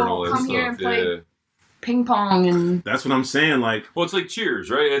just like, Beer and all well, that come here and stuff, play yeah. ping pong and That's what I'm saying. Like, Well, it's like Cheers,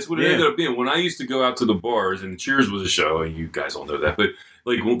 right? That's what it Yeah. ended up being. When I used to go out to the bars, and Cheers was a show, and you guys all know that, but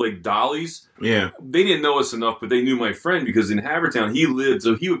like Dolly's, yeah, they didn't know us enough, but they knew my friend because in Havertown he lived,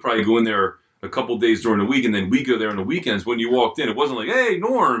 so he would probably go in there a couple days during the week, and then we go there on the weekends. When you walked in, it wasn't like, "Hey,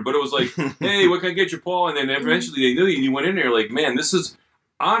 Norm," but it was like, "Hey, what can I get you, Paul?" And then eventually they knew you, and you went in there like, "Man, this is."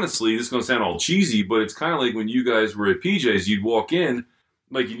 Honestly, this is going to sound all cheesy, but it's kind of like when you guys were at PJ's, you'd walk in,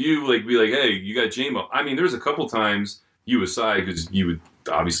 like you knew, like be like, "Hey, you got J-Mo." I mean, there's a couple times you aside because you would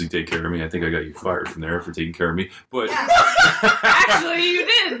obviously take care of me. I think I got you fired from there for taking care of me, but actually you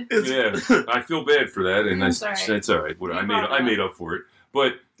did. yeah, I feel bad for that, and I'm that's sorry. it's all right. What, You I brought it I up. made up for it,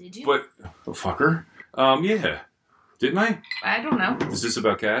 but Did you? oh, fucker, yeah, didn't I? I don't know. Is this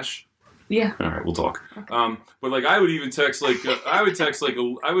about cash? Yeah. All right, we'll talk. Okay. But like I would even text I would text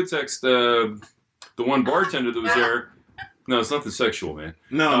the one bartender that was there. No, it's nothing sexual, man.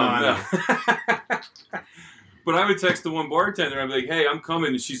 no, I know. But I would text the one bartender. I'd be like, "Hey, I'm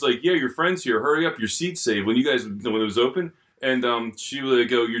coming." And she's like, "Yeah, your friend's here. Hurry up, your seat's saved." When it was open, and she would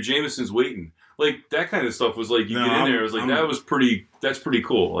go, "Your Jameson's waiting." Like that kind of stuff was like you No, get in there. I'm- It was like I'm- That's pretty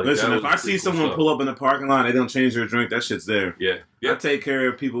cool. Like, Listen, that if was I see pretty cool someone stuff. pull up in the parking lot and they don't change their drink, that shit's there. yeah, I take care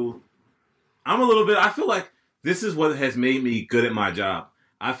of people. I feel like this is what has made me good at my job.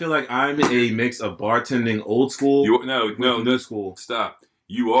 I feel like I'm a mix of bartending old school with new school. Stop.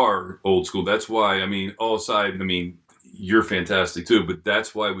 You are old school. That's why, I mean, all aside, I mean, you're fantastic too, but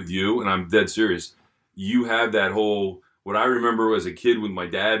that's why with you, and I'm dead serious, you have that whole, what I remember as a kid with my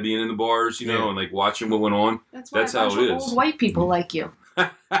dad being in the bars, you know, Yeah. and like watching what went on. That's why That's a how bunch it of is. old white people like you.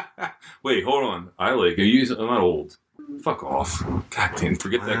 Wait, hold on. I'm not old. Fuck off. God damn,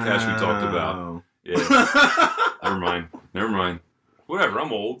 forget that cash we talked about. Wow. Yeah, never mind. Whatever,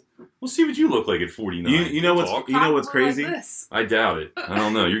 I'm old. We'll see what you look like at 49. You know what's Talk. you know what's Talk more like crazy? this. I doubt it. I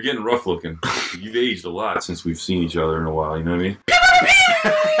don't know. You're getting rough looking. You've aged a lot since we've seen each other in a while. You know what I mean?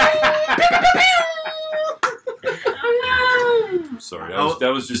 that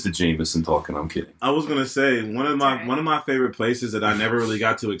was just the Jameson talking. I'm kidding. I was gonna say one of my favorite places that I never really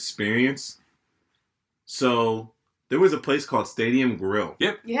got to experience. So there was a place called Stadium Grill.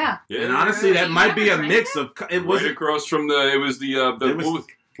 Yep. Yeah. And honestly, that might be a mix of. It was right across from what was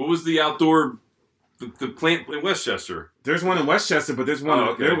the outdoor the plant in Westchester? There's one in Westchester, but there's one.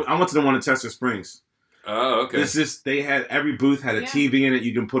 I went to the one in Chester Springs. Oh, okay. It's just they had every booth had a Yeah. TV in it.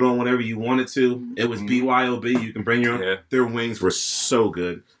 You can put on whatever you wanted to. It was BYOB. You can bring your own. Yeah. Their wings were so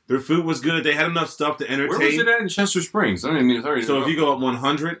good. Their food was good. They had enough stuff to entertain. Where was it at in Chester Springs? I mean, sorry. So if you go up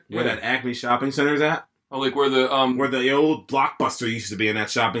 100, where that Acme Shopping Center's at, like where the where the old Blockbuster used to be in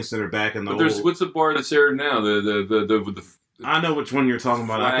that shopping center back in the old. what's the bar that's there now? The I know which one you're talking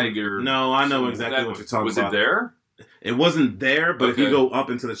about. I know exactly what you're talking about. Was it there? It wasn't there, but if you Okay. go up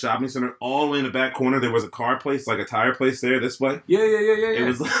into the shopping center, all the way in the back corner, there was a car place, like a tire place there this way. Yeah. It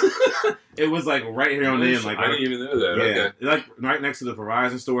was it was like right here on the end. Like I didn't even know that. yeah, Okay. like right next to the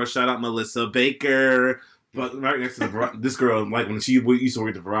Verizon store. Shout out Melissa Baker. But right next to this girl, like when she used to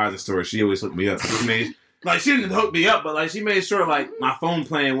work at the Verizon store, she always hooked me up. She didn't hook me up, but like she made sure like my phone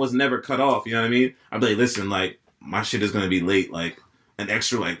plan was never cut off. You know what I mean? I'd be like, listen, like my shit is gonna be late, like an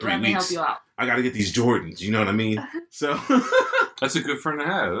extra like 3 Let me weeks. help you out. I gotta get these Jordans. You know what I mean? So That's a good friend to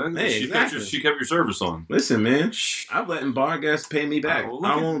have. Hey, exactly. She kept your service on. listen, man, I'm letting bar guests pay me back. Well,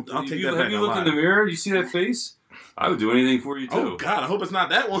 I'll take that back. Have you looked in the mirror? You see that face? I would do anything for you too. Oh God, I hope it's not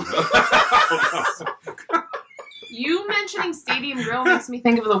that one. You mentioning Stadium Grill makes me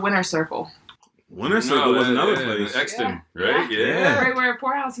think of the Winter Circle. Winter Circle was another place. Exton, Yeah. right? Yeah. Right where a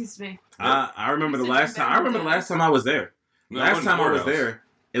poorhouse used to be. I remember the last time. I remember the last time I was there. Last time I was there,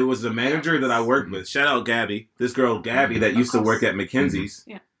 it was the manager that I worked with. Shout out Gabby. This girl Gabby that used to work at McKenzie's.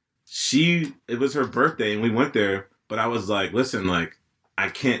 Yeah. It was her birthday and we went there, but I was like, listen, like I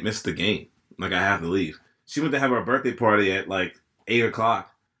can't miss the game. Like I have to leave. She went to have her birthday party at like 8:00.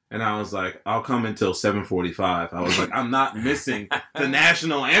 And I was like, I'll come until 7:45. I was like, I'm not missing the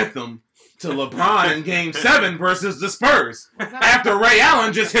national anthem to LeBron in Game 7 versus the Spurs. After Ray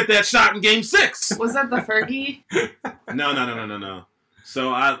Allen just hit that shot in Game 6. Was that the Fergie? No.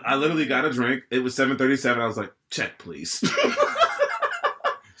 So I literally got a drink. It was 7:37. I was like, check, please.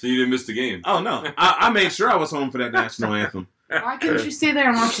 So you didn't miss the game? Oh, no. I made sure I was home for that national anthem. Why couldn't you stay there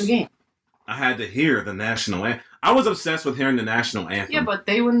and watch the game? I had to hear the national anthem. I was obsessed with hearing the national anthem. Yeah, but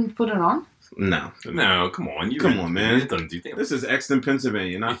they wouldn't put it on? No. No, come on. Come on, man. It doesn't do that. This is Exton,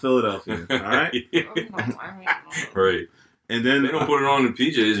 Pennsylvania, not Philadelphia. All right? Right. And then They don't put it on in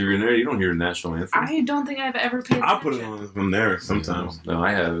PJs if you're in there. You don't hear the national anthem. I don't think I've ever paid attention. I'll put it on from there sometimes. No,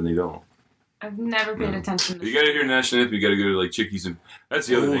 I have, and they don't. I've never paid attention to You got to hear national anthem. You got to go to like Chickies and that's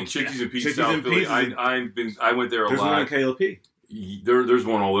the other Oh, thing. Chickies and Pete's Chickies South and Philly. Pete's. I went there a There's one in lot. KOP. There's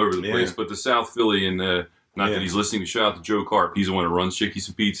one all over the Yeah. place, but the South Philly and not Yeah. that he's listening. Shout out to Joe Carp. He's the one that runs Chickies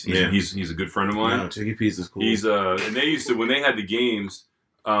and Pete's. He's a good friend of mine. No, Chicky Pete's is cool. He's and they used to when they had the games,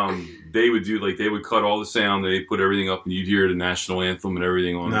 they would do they would cut all the sound, they put everything up, and you'd hear the national anthem and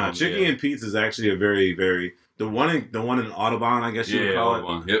everything on. Nah, Chicky and Pete's is actually a very, very the one in Audubon, I guess you would call it.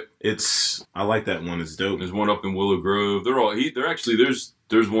 Audubon. Yep. I like that one. It's dope. There's one up in Willow Grove. They're actually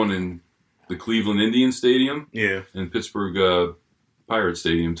there's one in the Cleveland Indian Stadium Yeah. and Pittsburgh Pirate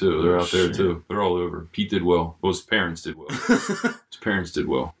Stadium too. They're out there Shit. too. They're all over. Pete did well. Well, his parents did well. His parents did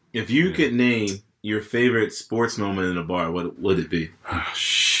well. If you could name your favorite sports moment in a bar, what would it be? Oh,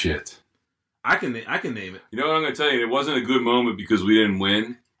 shit. I can name it. You know what I'm going to tell you? It wasn't a good moment because we didn't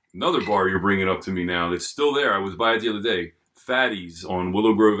win. Another bar you're bringing up to me now that's still there. I was by it the other day. Fatty's on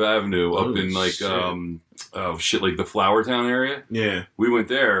Willow Grove Avenue up in like shit. like the Flowertown area. Yeah. We went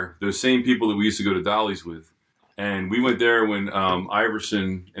there. Those same people that we used to go to Dolly's with, and we went there when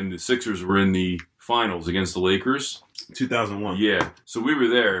Iverson and the Sixers were in the finals against the Lakers. 2001. Yeah, so we were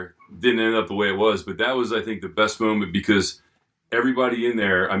there. Didn't end up the way it was, but that was, I think, the best moment because everybody in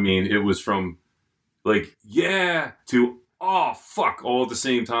there. I mean, it was from like yeah to oh fuck all at the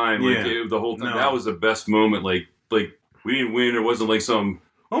same time. Like the whole time. No. That was the best moment. Like we didn't win. It wasn't like some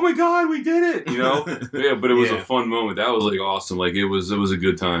oh my god we did it. You know. Yeah, but it was a fun moment. That was like awesome. Like it was a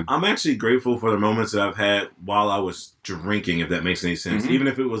good time. I'm actually grateful for the moments that I've had while I was drinking, if that makes any sense. Mhm. Even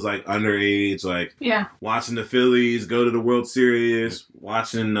if it was like underage, like Yeah. watching the Phillies go to the World Series,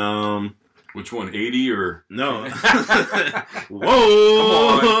 watching Which one? 80 or no.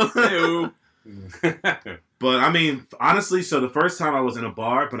 Whoa. come on. Ew. But I mean, honestly, so the first time I was in a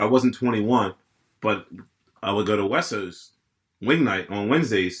bar, but I wasn't 21, but I would go to Wesso's wing night on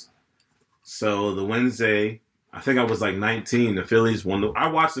Wednesdays. So the Wednesday, I think I was like 19. The Phillies won. I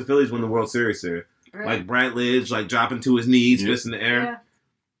watched the Phillies win the World Series there. Right. Like Brad Lidge, like dropping to his knees, Yeah. fist in the air. Yeah.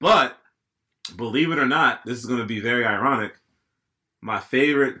 But believe it or not, this is going to be very ironic. my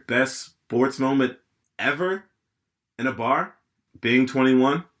favorite best sports moment ever in a bar, being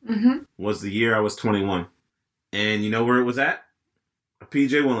 21, was the year I was 21. And you know where it was at?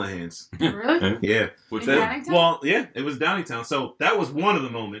 PJ Willenhan's. Really? Yeah. Which In one? Downingtown? Well, yeah, it was Downingtown. So that was one of the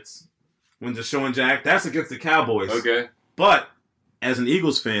moments when Deshaun Jack, that's against the Cowboys. Okay. But as an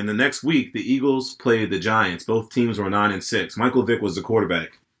Eagles fan, the next week, the Eagles played the Giants. Both teams were 9-6. Michael Vick was the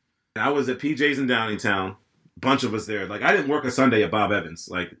quarterback. And I was at PJ's in Downingtown. Bunch of us there. Like, I didn't work a Sunday at Bob Evans.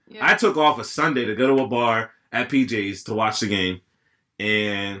 Like, Yeah. I took off a Sunday to go to a bar at PJ's to watch the game.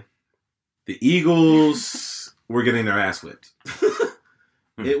 And the Eagles were getting their ass whipped.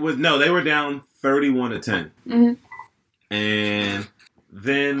 They were down 31-10. Mhm. And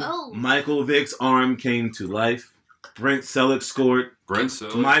then Oh. Michael Vick's arm came to life. Brent Selleck scored. Brent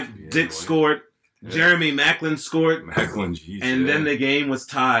Selleck. Mike Yeah, Dick boy. scored. Yeah. Jeremy Macklin scored. Macklin, geez. And yeah. then the game was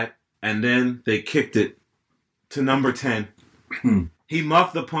tied. And then they kicked it to number 10. He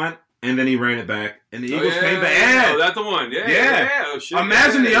muffed the punt, and then he ran it back. And the Eagles came back. Oh, Yeah. that's the one. Yeah. Yeah. Oh, shit.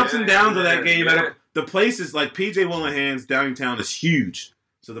 Imagine the ups Yeah, and downs of that yeah, game. yeah. The place is like PJ Willenhan's Downingtown is huge.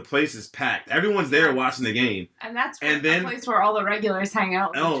 So the place is packed. Everyone's there watching the game. And that's And the then- place where all the regulars hang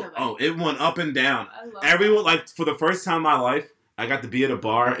out with each other. It went up and down. I love Everyone, like, for the first time in my life, I got to be at a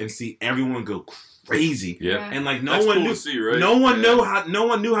bar and see everyone go crazy. Yeah. And like That's no one cool knew, to see, right? no one Yeah.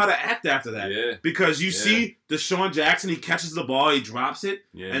 knew how to act after that. Yeah. Because you Yeah. see Deshaun Jackson, he catches the ball, he drops it,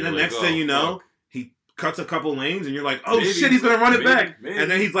 Yeah. and the you're next like, thing oh, you know, fuck. he cuts a couple lanes, and you're like, oh Maybe. shit, he's gonna run it Maybe. back, Maybe. and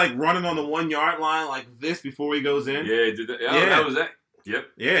then he's like running on the 1 yard line like this before he goes in. Yeah, did that. Oh, Yeah. that was that. Yep.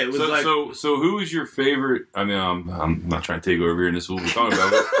 Yeah, it was So, like so who is your favorite? I mean, I'm not trying to take over here, and this is what we're talking about.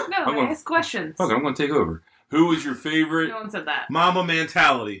 But, No, I'm gonna- ask questions. okay, I'm going to take over. Who was your favorite? No one said that. Mamba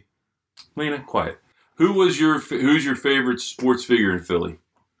mentality. Lena, quiet. Who's your favorite sports figure in Philly?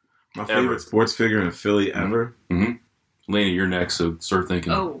 My favorite Ever. sports figure in Philly ever. Lena, you're next, so start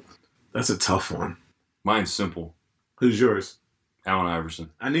thinking. Oh. That's a tough one. Mine's simple. Who's yours? Allen Iverson.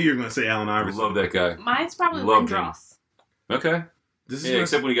 I knew you were gonna say Allen I Iverson. love that guy. Mine's probably Loved him. Lindros. Okay. This Yeah,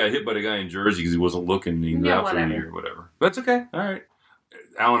 except when he got hit by the guy in Jersey because he wasn't looking and he was Yeah, out for a whatever. year or whatever. That's okay. All right.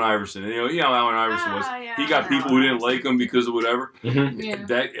 Allen Iverson. You know how Allen Iverson was. Yeah, He got people who didn't like him because of whatever. Yeah.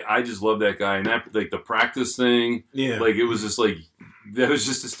 That I just love that guy and that like the practice thing. Yeah. Like it was just like that was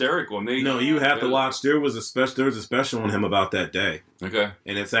just hysterical. And they No, you have to watch. There was a special on him about that day, Okay.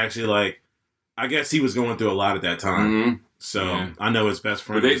 and it's actually like, I guess he was going through a lot at that time. Mhm. So Yeah. I know his best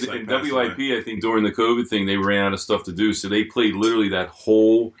But friend. they just, like, in passed away. WIP, I think during the COVID thing, they ran out of stuff to do, so they played literally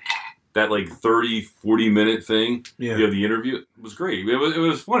that like 30, 40 minute thing. Yeah. You know, the interview it was great. It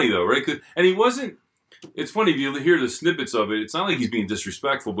was funny though, right? And he wasn't. It's funny if you hear the snippets of it. It's not like he's being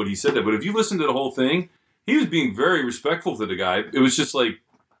disrespectful, but he said that. But if you listen to the whole thing, he was being very respectful to the guy. It was just like,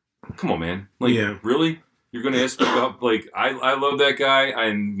 come on, man. Like, Yeah. really? You're going to ask me about, like, I love that guy.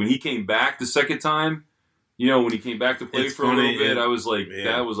 And when he came back the second time, you know, when he came back to play It's for a funny, little bit, yeah. I was like, Yeah.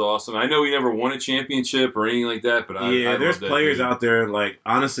 that was awesome. I know he never won a championship or anything like that, but I There's love that players dude. out there, like,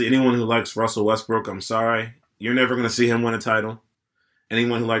 honestly, anyone who likes Russell Westbrook, I'm sorry. You're never going to see him win a title.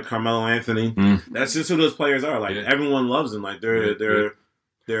 Anyone who likes Carmelo Anthony, that's just who those players are. Like, Yeah. everyone loves them. Like, they're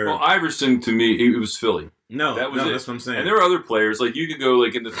Well, Iverson, to me, it was Philly. no, that was it. that's what I'm saying. And there were other players. Like, you could go,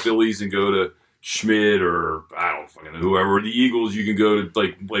 like, in the Phillies and go to Schmidt or, I don't fucking know, whoever. The Eagles, you can go to,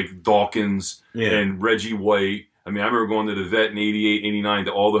 like Dawkins yeah. and Reggie White. I mean, I remember going to the Vet in 88, 89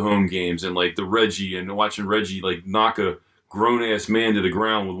 to all the home games and, like, the Reggie and watching Reggie, like, knock a grown-ass man to the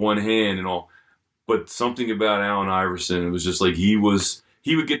ground with one hand and all. But something about Allen Iverson, it was just like he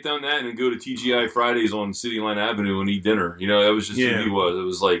would get down that and then go to TGI Fridays on City Line Avenue and eat dinner. You know, that was just Yeah. who he was. It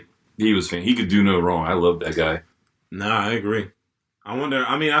was like, he was fan. He could do no wrong. I love that guy. Nah, I agree. I wonder,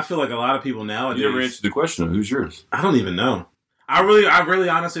 I mean, I feel like a lot of people nowadays. You never answered the question of who's yours. I don't even know. I really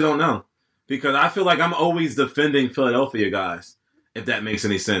honestly don't know. Because I feel like I'm always defending Philadelphia guys, if that makes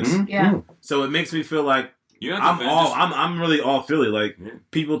any sense. Mhm. Yeah. So it makes me feel like You have to I'm really all Philly. Like, Yeah.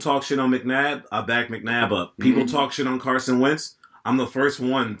 people talk shit on McNabb, I back McNabb up. People Mhm. talk shit on Carson Wentz, I'm the first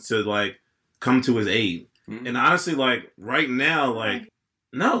one to, like, come to his aid. Mhm. And honestly, like, right now, like,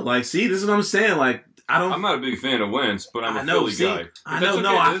 no, like, see, this is what I'm saying. Like, I'm not a big fan of Wentz, but I'm a Philly guy. I But know, that's no,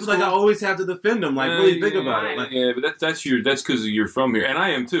 okay. I That's feel like I cool. always have to defend him. Like, really think about it. Like, Yeah, but that's because you're from here, and I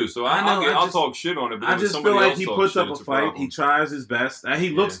am too. So I know, I'll just- talk shit on it. But I when just somebody feel like else he talks puts shit, up a it's fight. problem. He tries his best. And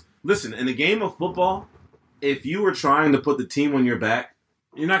he looks. Listen, in a game of football, if you were trying to put the team on your back,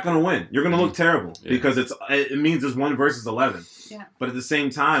 you're not going to win. You're going to look terrible Yeah. because it means it's 1 versus 11. Yeah. But at the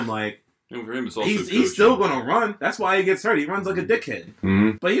same time, like, And for him, it's also he's still going to run. That's why he gets hurt. He runs like a dickhead,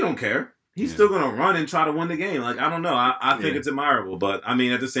 Mm-hmm. but he don't care. he's still going to run and try to win the game. Like, I don't know. I think Yeah. it's admirable. But, I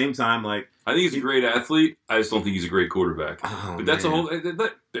mean, at the same time, like... I think he's a great athlete. I just don't think he's a great quarterback. Oh, But that's man. a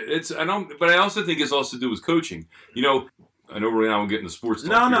whole... But I also think it's also to do with coaching. You know, I know right now I'm getting the sports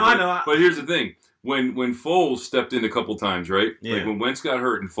talk No, here, I know. But here's the thing. When Foles stepped in a couple times, right? Yeah. Like when Wentz got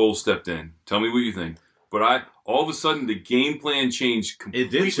hurt and Foles stepped in. Tell me what you think. But all of a sudden the game plan changed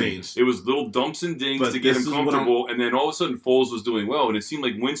completely. It did change. It was little dumps and dings But to get this him is what comfortable, and then all of a sudden Foles was doing well, and it seemed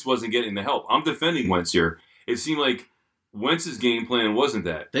like Wentz wasn't getting the help. I'm defending Wentz here. It seemed like Wentz's game plan wasn't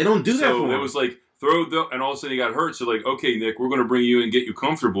that. They don't do that So for him. it was like and all of a sudden he got hurt. So like, okay, Nick, we're going to bring you in and get you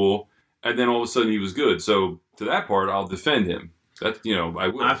comfortable, and then all of a sudden he was good. So to that part, I'll defend him. That I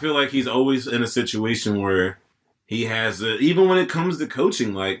will. I feel like he's always in a situation where he has even when it comes to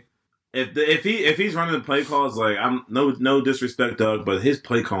coaching, like if he's running the play calls, like I'm no disrespect, Doug, but his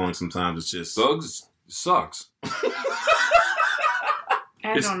play calling sometimes it's just Bugs sucks.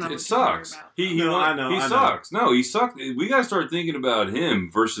 I don't know. It sucks. I know. He sucks. No, he sucked. We got to start thinking about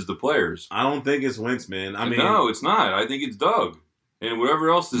him versus the players. I don't think it's Wentz, man. I mean, no, it's not. I think it's Doug. And whatever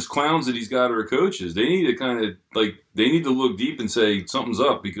else, these clowns that he's got are coaches. They need to kind of they need to look deep and say something's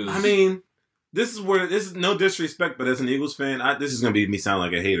up because I mean, this is no disrespect, but as an Eagles fan, this is gonna be me sound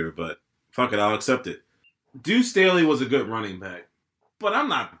like a hater, but fuck it, I'll accept it. Deuce Staley was a good running back, but I'm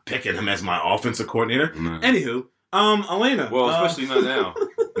not picking him as my offensive coordinator. No. Anywho, Elena. Well, especially not now.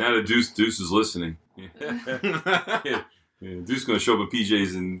 Now that Deuce is listening. Yeah. Yeah, Deuce's gonna show up at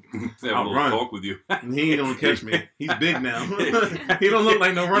PJ's and have a I'll little run. talk with you. He ain't gonna catch me. He's big now. He don't look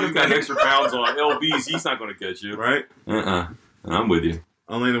like no running He's got back, extra pounds on LBs. He's not gonna catch you. right? I'm with you.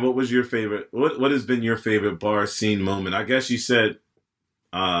 Elena, what was your favorite? What has been your favorite bar scene moment? I guess you said,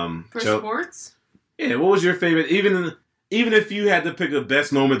 For sports? Yeah, what was your favorite? Even if you had to pick the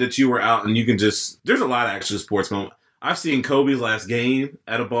best moment that you were out, and you can there's a lot of actual sports moments. I've seen Kobe's last game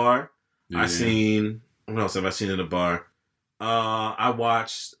at a bar. Yeah. I've seen what else have I seen at a bar? I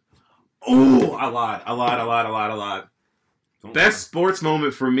watched. Oh, I lied. Don't Best sports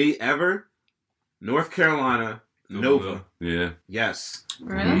moment for me ever. North Carolina lie. Nova. Yeah. Yes,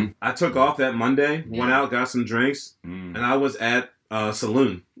 Really? Mhm. I took off that Monday. Went Yeah. out, got some drinks, Mm. and I was at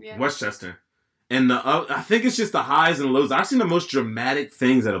Saloon. Yeah. Westchester. And I think it's just the highs and lows. I've seen the most dramatic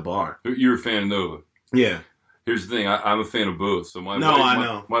things at a bar. You're a fan of Nova. Yeah. Here's the thing. I'm a fan of both. So I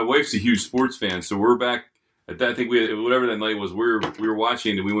know. My wife's a huge sports fan. So we're back at that. I think whatever that night was. We were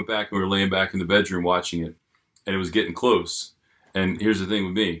watching it. And we went back and we were laying back in the bedroom watching it, and it was getting close. And here's the thing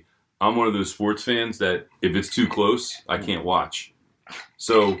with me. I'm one of those sports fans that if it's too close, I can't watch.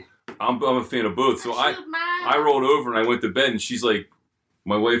 So I'm a fan of both. So I rolled over and I went to bed, and she's like,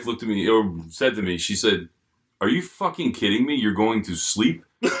 my wife looked at me or said to me, she said, "Are you fucking kidding me? You're going to sleep?"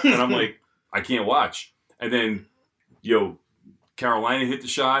 And I'm like, I can't watch. And then, Carolina hit the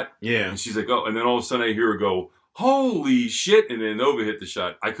shot, Yeah. and she's like, oh, and then all of a sudden I hear her go, "Holy shit!" And then Nova hit the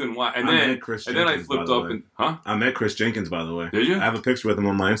shot. I couldn't watch. And I then met Chris I Jenkins, flipped by the up way. and huh? I met Chris Jenkins, by the way. Did you? I have a picture with him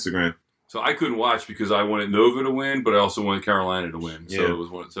on my Instagram. So I couldn't watch because I wanted Nova to win, but I also wanted Carolina to win. So Yeah. it was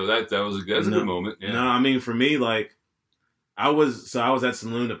one. So that's a good moment. Yeah. No, I mean, for me, like, I was at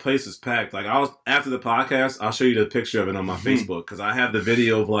Saloon. The place was packed. Like, after the podcast, I'll show you the picture of it on my Facebook because I have the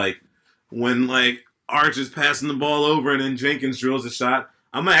video of, like, when, like, Arch is passing the ball over and then Jenkins drills a shot.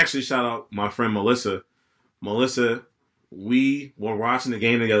 I'm going to actually shout out my friend Melissa. Melissa, we were watching the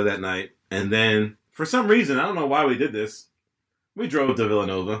game together that night, and then, for some reason, I don't know why we did this, we drove to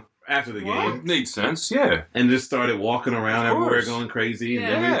Villanova after the What? game It made sense. Yeah. and just started walking around Of everywhere course. going crazy. Yeah.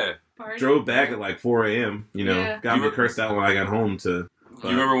 And then we Yeah. Party? drove back at like 4 a.m. Yeah. Got You me were- cursed out when I got home to. Do you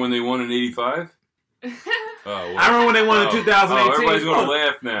remember when they won in '85? Oh, well. I remember when they won in 2018. Oh, everybody's going to Oh,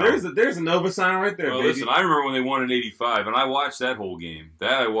 laugh now. There's a Nova sign right there, Well, baby. listen, I remember when they won in '85, and I watched that whole game.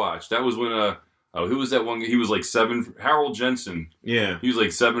 That I watched. That was when who was that one? He was like 7. Harold Jensen. Yeah. He was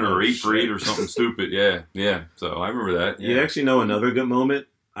like 7 Oh, or 8 for shit. 8 or something stupid. Yeah. So I remember that. You actually know another good moment?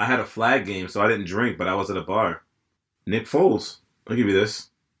 I had a flag game, so I didn't drink, but I was at a bar. Nick Foles. I'll give you this.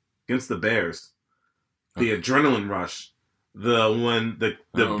 Against the Bears. The adrenaline rush. When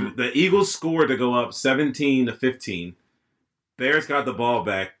the Eagles scored to go up 17-15. Bears got the ball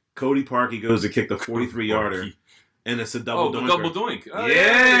back. Cody Parkey goes to kick the 43-yarder. And it's a double the doinker. double doink. Oh,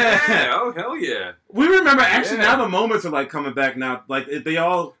 Yeah. Oh, hell yeah. We remember, actually, Yeah. now the moments are like coming back now. Like, they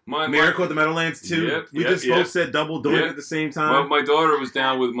all, Miracle at the Meadowlands too. Yep, We yep, just yep. both said double doink Yep. at the same time. My daughter was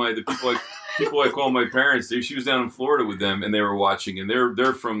down with the people I call my parents. She was down in Florida with them, and they were watching. And they're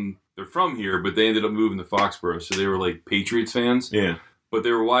from here, but they ended up moving to Foxborough, so they were like Patriots fans. Yeah. But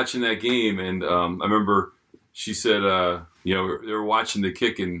they were watching that game, and I remember she said, they were watching the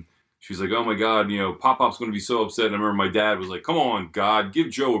kick, and She was like, "Oh my God, Pop-Pop's going to be so upset." And I remember my dad was like, "Come on, God,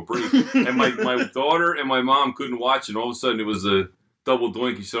 give Joe a break." And my daughter and my mom couldn't watch it. And all of a sudden, it was a double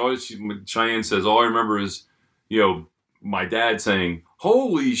doink. So Cheyenne says, "All I remember is, my dad saying,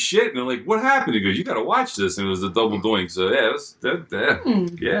 'Holy shit!' And I'm like, 'What happened?' He goes, 'You got to watch this.' And it was a double doink. So that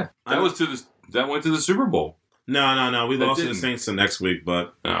went to the Super Bowl. No. We lost to the Saints the next week,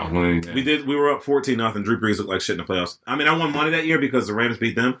 but we were up 14-0. Drew Brees looked like shit in the playoffs. I mean, I won money that year because the Rams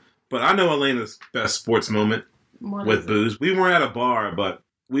beat them. But I know Elena's best sports moment with booze. We weren't at a bar, but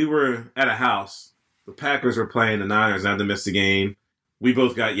we were at a house. The Packers were playing the Niners. I had to miss the game. We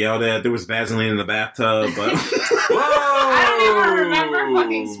both got yelled at. There was Vaseline in the bathtub. But I don't even remember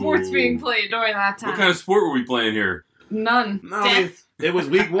fucking sports being played during that time. What kind of sport were we playing here? None. No, it was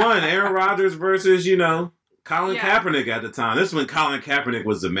week 1. Aaron Rodgers versus, Colin Kaepernick at the time. This is when Colin Kaepernick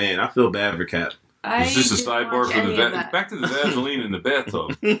was the man. I feel bad for Cap. Is this a sidebar for the back to the Vaseline in the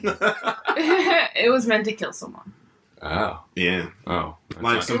bathtub? It was meant to kill someone. Oh. Yeah. Oh.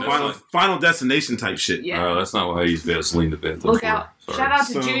 Like some final destination type shit. Yeah. Oh, that's not why I use Vaseline in the bathtub. Look out. Shout out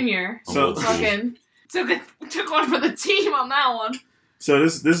to Junior. So fucking took one for the team on that one. So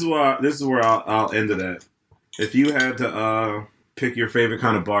this is where I'll end it at. If you had to pick your favorite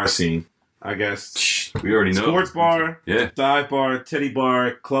kind of bar scene, I guess we already know. Sports bar, dive bar, titty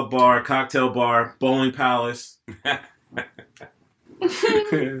bar, club bar, cocktail bar, bowling palace.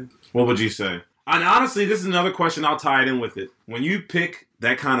 What would you say? And honestly, this is another question. I'll tie it in with it. When you pick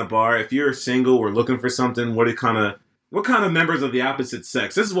that kind of bar, if you're single or looking for something, what kind of members of the opposite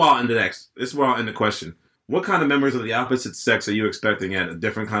sex? This is where I'll end the question. What kind of members of the opposite sex are you expecting at a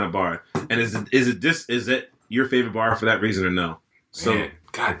different kind of bar? And is it your favorite bar for that reason or no? So. Man.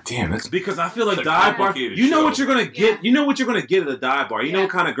 God damn, that's because I feel like dive bar. You know what you're gonna get. Yeah. You know what you're gonna get at a dive bar. You know what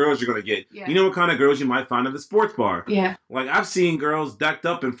kind of girls you're gonna get. Yeah. You know what kind of girls you might find at the sports bar. Yeah. Like I've seen girls decked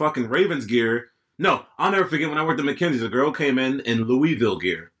up in fucking Ravens gear. No, I'll never forget when I worked at McKenzie's. A girl came in Louisville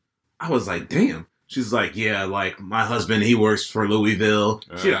gear. I was like, damn. She's like, yeah, like my husband, he works for Louisville.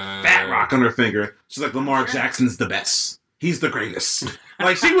 She had a fat rock on her finger. She's like, Lamar Jackson's the best. He's the greatest.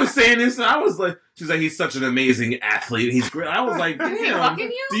 Like she was saying this, and I was like, she's like, he's such an amazing athlete. He's great. I was like, damn.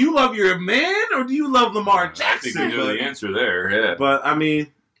 Do you love your man or do you love Lamar Jackson? I think you know the answer there. Yeah. But I mean,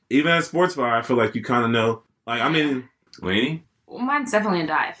 even at a sports bar, I feel like you kind of know. Like I mean, Laney. Well, mine's definitely a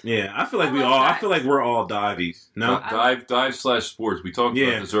dive. Yeah, I feel like I feel like we're all divies. No, dive/sports. We talked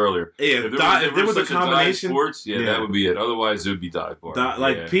about this earlier. Yeah, if there was a combination. Sports, that would be it. Otherwise, it would be dive bar.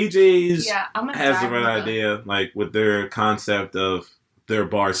 PJ's has the right idea, like with their concept of their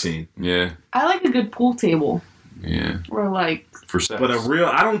bar scene. Yeah, I like a good pool table. Yeah, or like for sex. But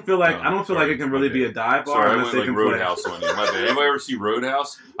I don't feel like it can really be a dive bar. Sorry, I went like Roadhouse on you. My bad. Anybody ever see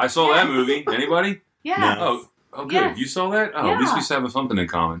Roadhouse? I saw that movie. Anybody? Yeah. No. Oh, good. Yes. You saw that? Oh, at least we have something in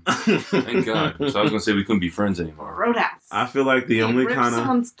common. Thank God. So I was going to say we couldn't be friends anymore. Roadhouse. I feel like the only kind of...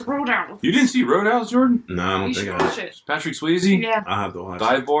 someone's throat out. You didn't see Roadhouse, Jordan? No, I don't think I did. Patrick Swayze? Yeah. I'll have to watch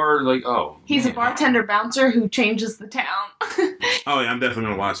Dive bar, He's a bartender bouncer who changes the town. Oh, yeah, I'm definitely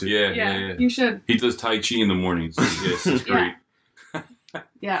going to watch it. Yeah. You should. He does Tai Chi in the mornings. Yes, it's great.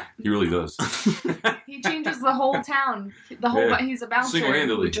 Yeah. He really does. He changes the whole town. He's a bouncer.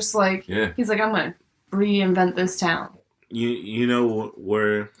 Single-handedly. Just like, he's like, I'm going to reinvent this town. You know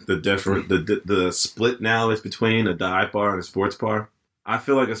where the split now is between a dive bar and a sports bar? I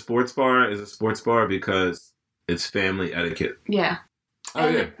feel like a sports bar is a sports bar because it's family etiquette. Yeah. Oh,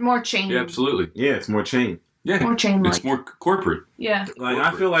 and yeah. More chain. Yeah, absolutely. Yeah, it's more chain. Yeah. More chain. It's more corporate. Yeah. Like,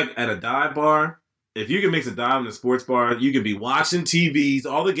 I feel like at a dive bar, if you can mix a dive and a sports bar, you can be watching TVs,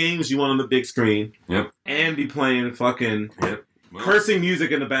 all the games you want on the big screen. Yep. And be playing fucking... Yep. Cursing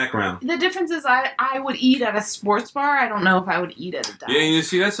music in the background. The difference is I would eat at a sports bar. I don't know if I would eat at a dive. Yeah, you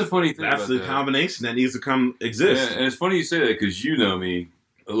see, that's the funny thing. That's the combination that needs to exist. Yeah, and it's funny you say that because you know me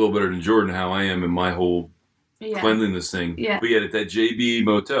a little better than Jordan, how I am in my whole cleanliness thing. Yeah. But yet at that JB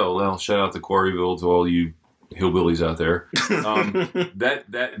Motel, well, shout out to Quarryville to all you hillbillies out there.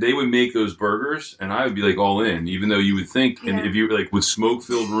 That they would make those burgers, and I would be like all in, even though you would think, and if you were like with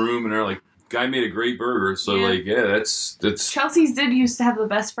smoke-filled room, and they're like, guy made a great burger, so that's Chelsea's did used to have the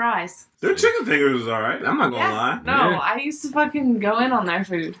best fries. Their chicken fingers was alright. I'm not gonna lie. No, I used to fucking go in on their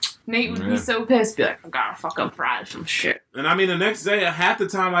food. Nate would be so pissed, be like, I gotta fucking fry some shit. And I mean, the next day, half the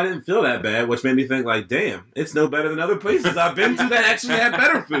time I didn't feel that bad, which made me think like, damn, it's no better than other places I've been to that actually had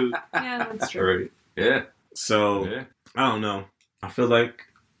better food. Yeah, that's true. Right. Yeah. So I don't know. I feel like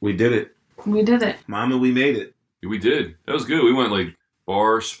we did it. We did it. Mama, we made it. We did. That was good. We went like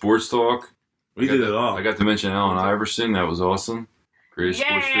bar, sports talk. We did it all. I got to mention Allen Iverson. That was awesome. Greatest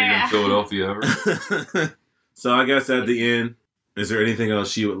sports figure in Philadelphia ever. So I guess at the end, Is there anything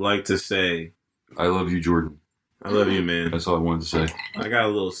else you would like to say? I love you, Jordan. I love you, man. That's all I wanted to say. I got a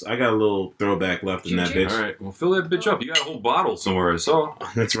little throwback left in that bitch. All right, well, fill that bitch up. You got a whole bottle somewhere, I saw.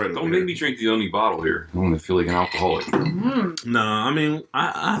 That's right. Don't make me drink the only bottle here. I want to feel like an alcoholic. Mm-hmm. No, I mean,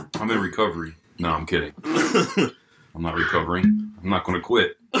 I'm in recovery. No, I'm kidding. I'm not recovering. I'm not going to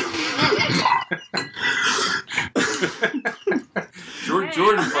quit.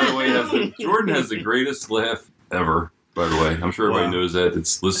 Jordan, by the way, Jordan has the greatest laugh ever. By the way, I'm sure everybody knows that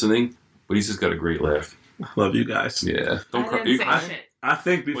that's listening, but he's just got a great laugh. Love you guys. Yeah, Don't cry. I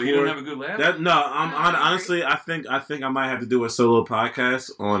think before you don't have a good laugh. Honestly, I think I might have to do a solo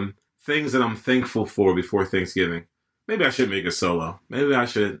podcast on things that I'm thankful for before Thanksgiving. Maybe I should make a solo. Maybe I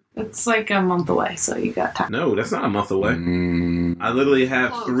should. It's like a month away, so you got time. No, that's not a month away. I literally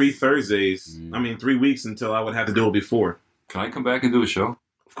have Close. 3 Thursdays. I mean, 3 weeks until I would have to do it before. Can I come back and do a show?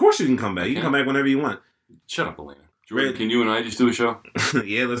 Of course you can come back. You can come back whenever you want. Shut up, Elena. Jordan, can you and I just do a show?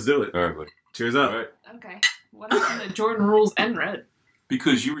 Yeah, let's do it. All right, buddy. Cheers up. All right. Okay. What happened to Jordan rules and red?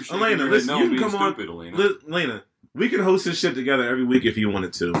 Because you were shaking Elena, your head listen, no you can being come on. stupid, Elena. Elena, we can host this shit together every week if you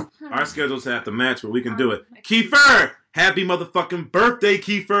wanted to. Our schedules have to match, but we can do it. Kiefer! Happy motherfucking birthday,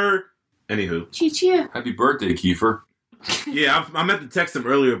 Kiefer! Anywho. Chi-chia. Happy birthday, Kiefer. Yeah, I meant to text him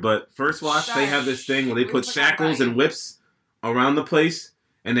earlier, but First Watch, they have this thing where they put shackles and whips around the place,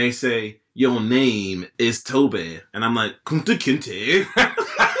 and they say, your name is Toby. And I'm like, Kunta Kinte.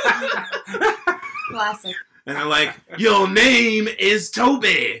 Classic. And I'm like, your name is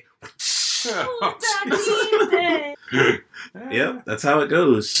Toby. Yep, that's how it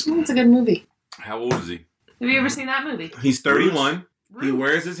goes. It's a good movie. How old is he? Have you ever seen that movie? He's 31. He Roots.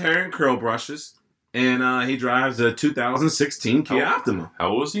 wears his hair in curl brushes. And he drives a 2016 Kia Optima. How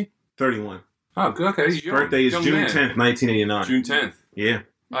old is he? 31. Oh, good. Okay. His birthday is June 10th, 1989. June 10th. Yeah.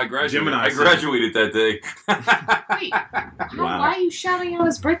 I graduated. Gemini I graduated that day. Wait, why are you shouting out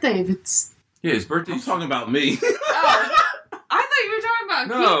his birthday if it's... Yeah, his birthday. I'm talking about me. Oh, I thought you were talking about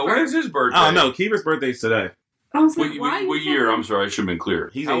No, Kiefer. when's his birthday? Oh, no. Kiefer's birthday's today. I was like, What year? I'm sorry, I should have been clear.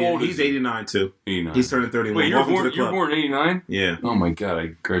 He's How old he's is he? 89, too. 89. He's turning 31. Wait, Welcome to the you were club. born in 89? Yeah. Oh my god, I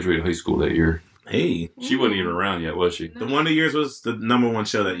graduated high school that year. Hey. She wasn't even around yet, was she? The Wonder Years was the #1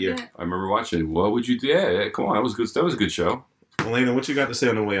 show that year. Yeah. I remember watching it. What would you do? Yeah, come on, that was good. That was a good show. Elena, what you got to say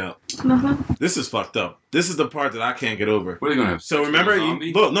on the way out? Uh-huh. This is fucked up. This is the part that I can't get over. What are they gonna have? So sex remember, with a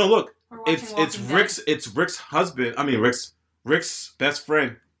zombie? look. We're watching It's Walking Dead. Rick's husband. I mean Rick's best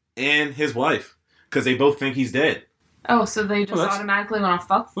friend and his wife, because they both think he's dead. Oh, so they just that's- automatically want to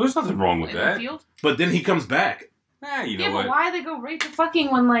fuck Well, there's nothing wrong with in the that. field? But then he comes back. You know Yeah, what? but why they go right to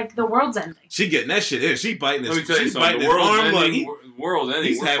fucking when, like, the world's ending? She getting that shit in. She biting Let me his. tell you She's something. biting The his world's arm like ending. World's ending.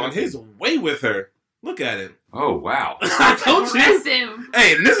 he's we're having fucking. his way with her. Look at him. Oh wow. I told you. Aggressive.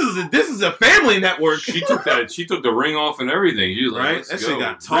 Hey, and this is a family network. She took that. She took the ring off and everything. She was like, Right? Let's That go. shit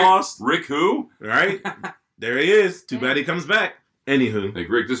got tossed. Rick who? Right? There he is. Too bad he comes back. Anywho. Like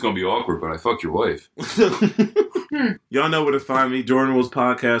Rick, this is gonna be awkward, but I fucked your wife. Y'all know where to find me. Jordan Rules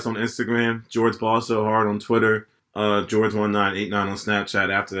Podcast on Instagram. George Ball So Hard on Twitter. George1989 on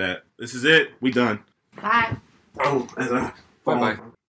Snapchat. After that, this is it. We done. Bye. Oh, Bye bye.